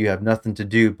you, you have nothing to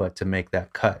do but to make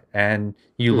that cut, and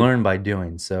you learn by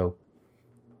doing. So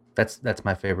that's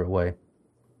my favorite way.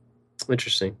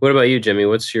 Interesting. What about you, Jimmy?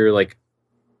 What's your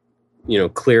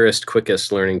clearest,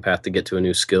 quickest learning path to get to a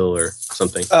new skill or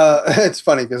something? It's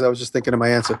funny because I was just thinking of my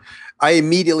answer. I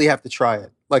immediately have to try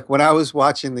it. Like when I was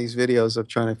watching these videos of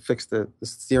trying to fix the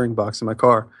steering box in my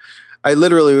car, I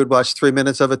literally would watch 3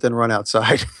 minutes of it, then run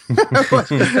outside. And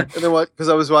then because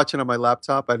I was watching on my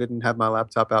laptop. I didn't have my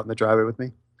laptop out in the driveway with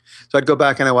me. So I'd go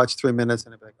back and I watch 3 minutes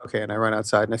and I'd be like, okay, and I run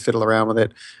outside and I fiddle around with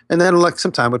it. And then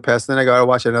some time would pass. And then I go, I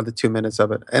watch another 2 minutes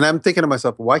of it. And I'm thinking to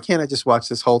myself, why can't I just watch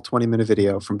this whole 20-minute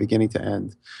video from beginning to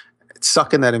end?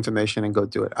 Suck in that information and go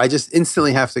do it. I just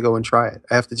instantly have to go and try it.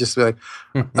 I have to just be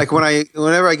like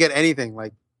whenever I get anything,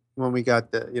 like when we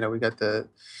got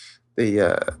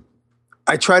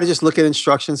I try to just look at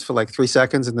instructions for like 3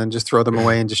 seconds and then just throw them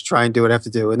away and just try and do what I have to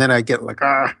do. And then I get like,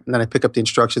 and then I pick up the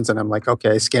instructions and I'm like,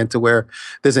 okay, I scan to where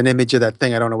there's an image of that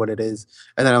thing. I don't know what it is.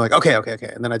 And then I'm like, okay.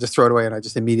 And then I just throw it away and I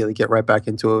just immediately get right back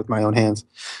into it with my own hands.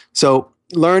 So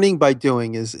learning by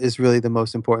doing is really the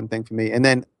most important thing for me. And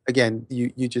then again,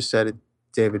 you just said it,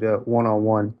 David,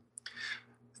 one-on-one.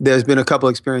 There's been a couple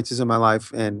experiences in my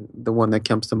life, and the one that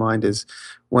comes to mind is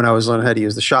when I was learning how to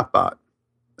use the ShopBot.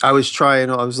 I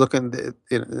was looking,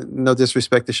 no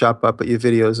disrespect to ShopBot, but your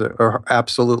videos are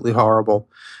absolutely horrible.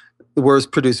 The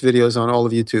worst produced videos on all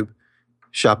of YouTube,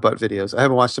 ShopBot videos. I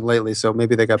haven't watched them lately, so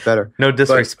maybe they got better. No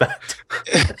disrespect.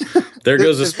 There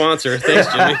goes the sponsor.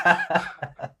 Thanks, Jimmy.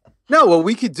 No, well,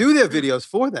 we could do their videos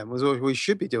for them. Was what we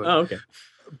should be doing. Oh, okay.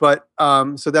 But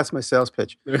so that's my sales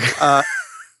pitch.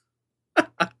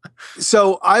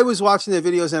 So I was watching their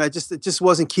videos, and it just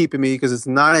wasn't keeping me because it's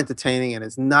not entertaining and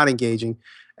it's not engaging.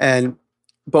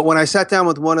 But when I sat down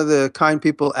with one of the kind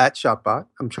people at ShopBot,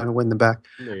 I'm trying to win them back,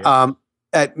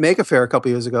 at Maker Faire a couple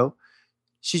years ago,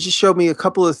 she just showed me a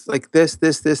couple of like this,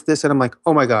 and I'm like,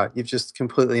 oh my God, you've just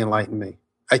completely enlightened me.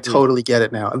 I totally get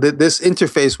it now. This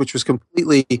interface, which was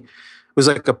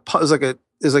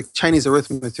like Chinese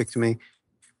arithmetic to me,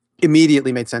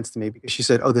 immediately made sense to me because she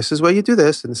said, oh, this is where you do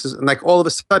this, and like all of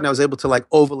a sudden I was able to like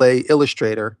overlay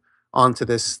Illustrator onto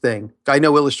this thing. I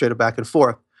know Illustrator back and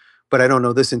forth, but I don't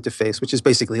know this interface, which is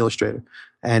basically Illustrator.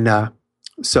 And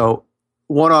so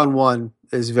one-on-one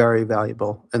is very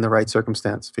valuable in the right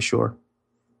circumstance, for sure.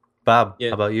 Bob,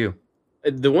 how about you?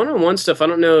 The one-on-one stuff, I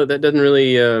don't know. That doesn't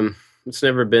really, it's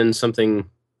never been something,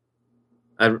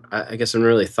 I guess I haven't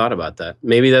really thought about that.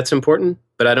 Maybe that's important,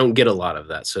 but I don't get a lot of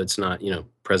that. So it's not,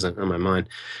 present on my mind.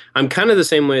 I'm kind of the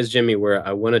same way as Jimmy, where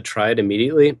I want to try it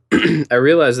immediately. I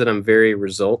realize that I'm very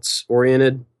results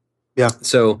oriented. Yeah.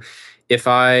 So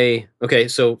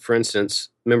so for instance,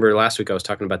 remember last week I was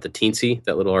talking about the Teensy,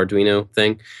 that little Arduino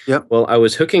thing? Yep. Well, I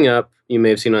was hooking up, you may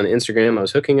have seen on Instagram, I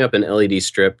was hooking up an LED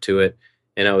strip to it,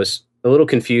 and I was a little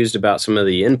confused about some of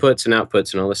the inputs and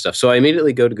outputs and all this stuff. So I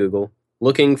immediately go to Google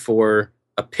looking for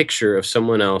a picture of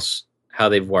someone else, how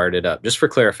they've wired it up, just for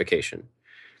clarification.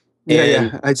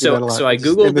 Yeah, I do that a lot. So I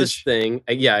Googled this thing.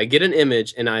 I get an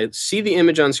image, and I see the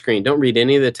image on screen. Don't read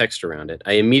any of the text around it.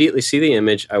 I immediately see the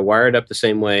image. I wire it up the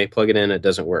same way, plug it in, it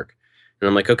doesn't work. And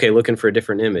I'm like, okay, looking for a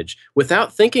different image,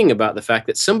 without thinking about the fact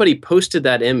that somebody posted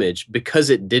that image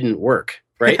because it didn't work,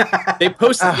 right? They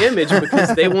post the image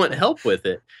because they want help with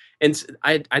it. And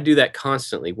I do that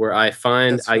constantly, where I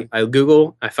find, I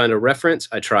Google, I find a reference,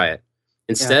 I try it.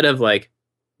 Instead of like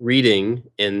reading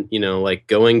and, like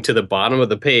going to the bottom of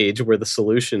the page where the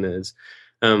solution is.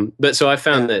 But so I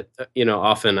found that,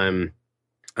 often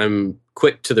I'm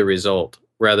quick to the result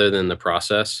rather than the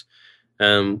process,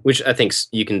 which I think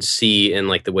you can see in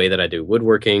like the way that I do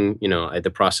woodworking.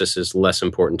 The process is less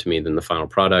important to me than the final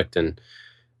product. And,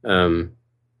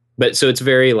 but so it's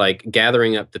very like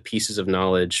gathering up the pieces of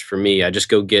knowledge. For me, I just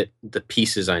go get the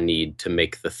pieces I need to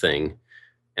make the thing,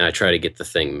 and I try to get the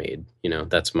thing made.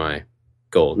 That's my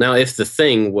goal. Now, if the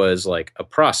thing was like a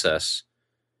process,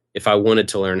 if I wanted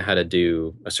to learn how to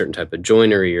do a certain type of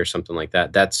joinery or something like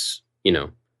that, that's,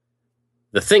 the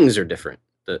things are different.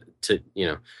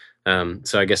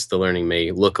 So I guess the learning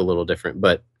may look a little different,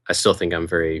 but I still think I'm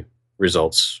very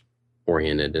results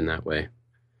oriented in that way.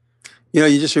 You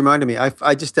just reminded me.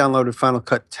 I just downloaded Final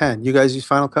Cut 10. You guys use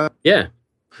Final Cut? Yeah.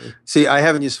 See, I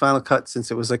haven't used Final Cut since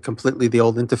it was like completely the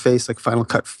old interface, like Final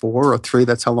Cut 4 or 3.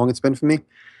 That's how long it's been for me.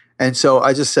 And so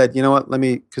I just said, you know what,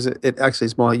 because it actually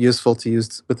is more useful to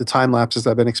use with the time lapses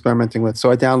I've been experimenting with. So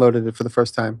I downloaded it for the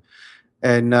first time.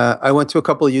 And I went to a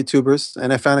couple of YouTubers,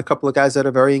 and I found a couple of guys that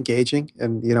are very engaging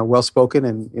and, well-spoken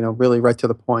and, really right to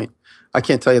the point. I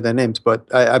can't tell you their names,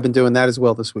 but I've been doing that as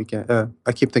well this weekend.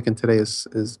 I keep thinking today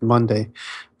is Monday.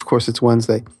 Of course, it's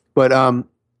Wednesday. But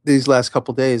these last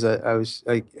couple of days,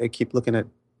 I keep looking at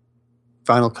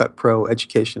Final Cut Pro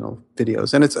educational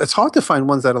videos, and it's hard to find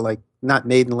ones that are like not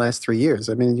made in the last 3 years.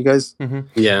 I mean, you guys,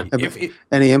 have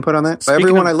any input on that?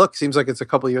 Everyone I look seems like it's a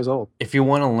couple years old. If you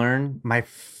want to learn, my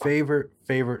favorite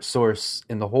source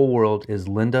in the whole world is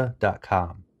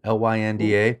lynda.com,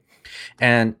 Lynda,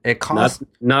 and it costs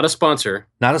not a sponsor,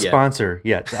 sponsor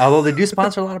yet. Although they do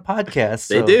sponsor a lot of podcasts.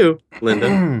 They do,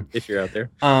 Lynda, if you're out there.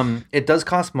 It does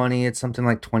cost money. It's something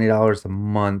like $20 a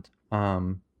month.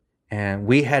 And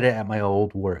we had it at my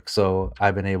old work, so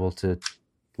I've been able to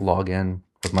log in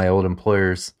with my old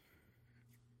employer's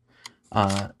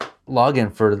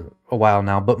login for a while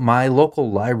now. But my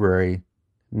local library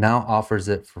now offers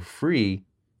it for free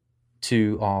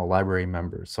to all library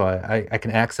members, so I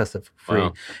can access it for free.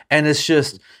 Wow. And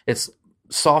it's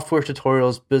software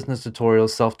tutorials, business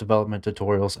tutorials, self-development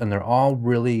tutorials, and they're all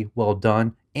really well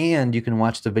done. And you can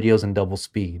watch the videos in double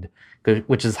speed,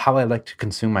 which is how I like to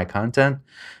consume my content.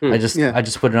 I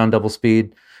just put it on double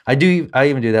speed. I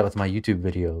even do that with my YouTube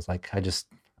videos. Like I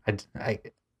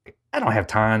don't have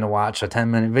time to watch a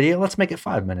 10-minute video. Let's make it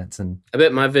 5 minutes. And I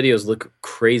bet my videos look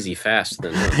crazy fast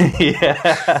then.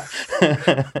 Yeah.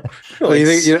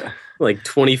 Like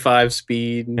 25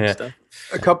 speed and stuff.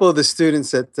 a couple of the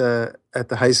students at the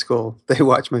high school, they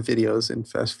watch my videos and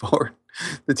fast forward.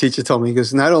 The teacher told me, he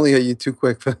goes, not only are you too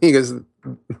quick, but he goes,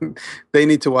 they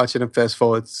need to watch it and fast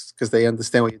forward because they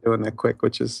understand what you're doing that quick,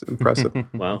 which is impressive.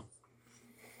 Wow.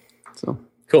 So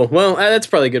cool. Well, that's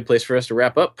probably a good place for us to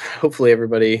wrap up. Hopefully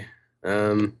everybody,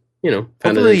 found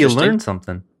hopefully you learned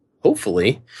something.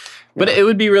 Hopefully. But it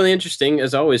would be really interesting,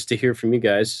 as always, to hear from you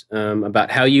guys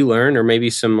about how you learn, or maybe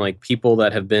some like people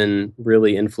that have been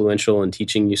really influential in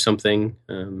teaching you something.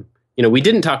 We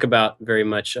didn't talk about very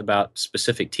much about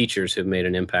specific teachers who've made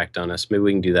an impact on us. Maybe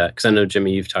we can do that, because I know,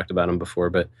 Jimmy, you've talked about them before,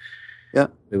 but yeah,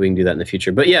 maybe we can do that in the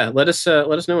future. But yeah, let us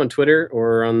know on Twitter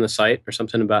or on the site or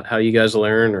something about how you guys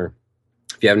learn, or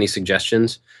if you have any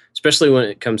suggestions, especially when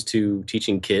it comes to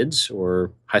teaching kids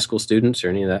or high school students or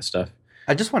any of that stuff.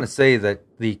 I just want to say that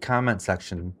the comment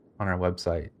section on our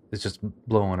website is just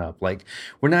blowing up. Like,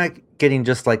 we're not getting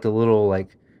just like the little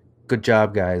like good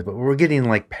job guys, but we're getting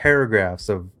like paragraphs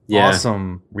of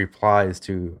awesome replies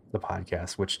to the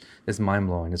podcast, which is mind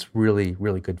blowing. It's really,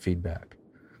 really good feedback.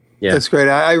 Yeah, that's great.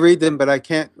 I read them, but I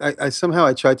can't. I somehow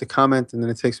I tried to comment, and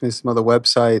then it takes me to some other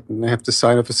website, and I have to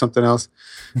sign up for something else.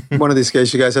 One of these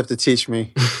days, you guys have to teach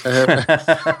me.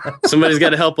 Somebody's got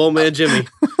to help old man Jimmy.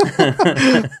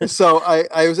 So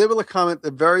I was able to comment the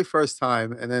very first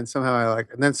time, and then somehow I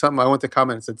went to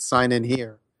comment and said sign in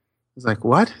here. I was like,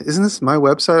 what? Isn't this my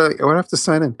website? I would have to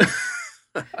sign in.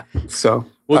 So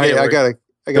I got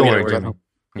to work out.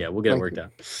 Yeah, we'll get it worked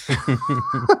out.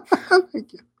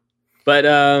 Thank you. But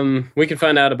we can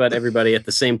find out about everybody at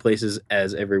the same places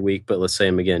as every week, but let's say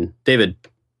them again. David.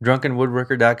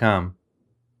 DrunkenWoodworker.com.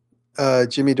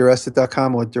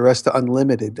 JimmyDiResta.com or Diresta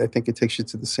Unlimited. I think it takes you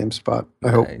to the same spot. I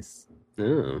hope.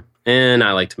 Oh. And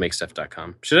I like to make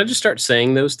stuff.com. Should I just start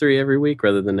saying those three every week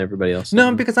rather than everybody else?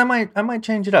 No, because I might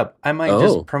change it up. I might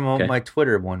just promote my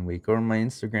Twitter one week, or my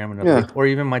Instagram another week, or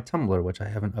even my Tumblr, which I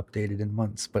haven't updated in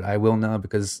months, but I will now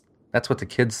because that's what the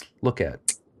kids look at.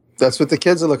 That's what the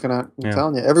kids are looking at. I'm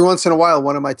telling you. Every once in a while,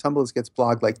 one of my Tumblrs gets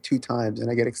blogged like 2 times, and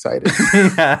I get excited.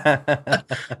 I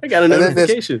got a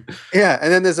notification.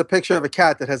 And then there's a picture of a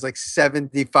cat that has like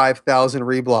 75,000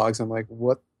 reblogs. I'm like,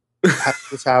 what? How did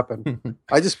this happen?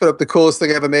 I just put up the coolest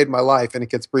thing I ever made in my life, and it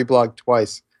gets reblogged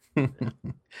twice. You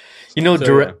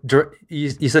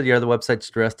said your other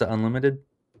website's Diresta Unlimited?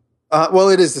 Well,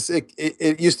 it is.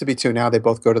 It used to be 2. Now they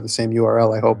both go to the same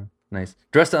URL, I hope. Nice.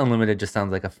 Diresta Unlimited just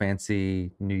sounds like a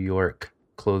fancy New York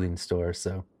clothing store.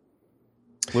 So,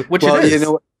 which it is.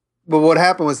 Well, what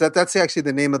happened was that's actually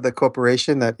the name of the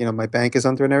corporation that my bank is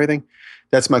under and everything.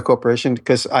 That's my corporation,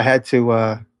 because I had to.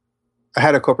 I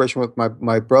had a corporation with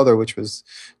my brother, which was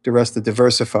Diresta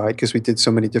Diversified, because we did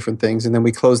so many different things, and then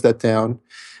we closed that down.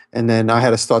 And then I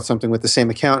had to start something with the same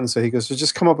accountant. So he goes, well,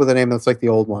 just come up with a name that's like the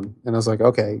old one. And I was like,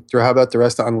 okay, how about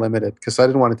Diresta Unlimited? Because I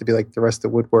didn't want it to be like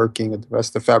Diresta Woodworking or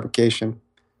Diresta Fabrication.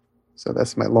 So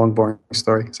that's my long, boring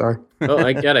story. Sorry. Well,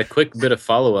 I got a quick bit of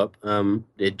follow-up.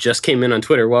 It just came in on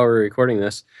Twitter while we were recording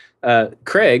this.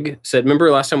 Craig said, remember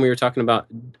last time we were talking about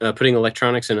putting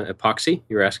electronics in epoxy?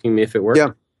 You were asking me if it worked?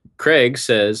 Yeah. Craig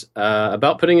says,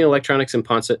 about putting electronics in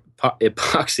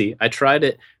epoxy, I tried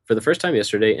it for the first time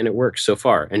yesterday, and it works so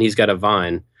far. And he's got a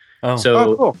Vine.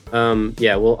 Cool.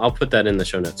 I'll put that in the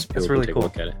show notes. That's really take cool. A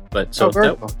look at it. But so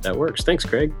that works. Thanks,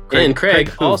 Craig. And Craig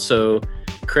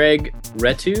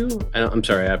Retu. I'm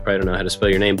sorry, I probably don't know how to spell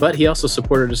your name, but he also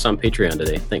supported us on Patreon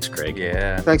today. Thanks, Craig.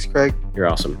 Yeah. Thanks, Craig. You're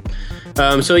awesome.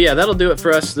 That'll do it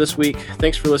for us this week.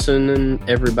 Thanks for listening,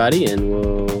 everybody, and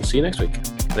we'll see you next week.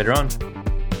 Later on.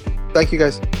 Thank you,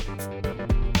 guys.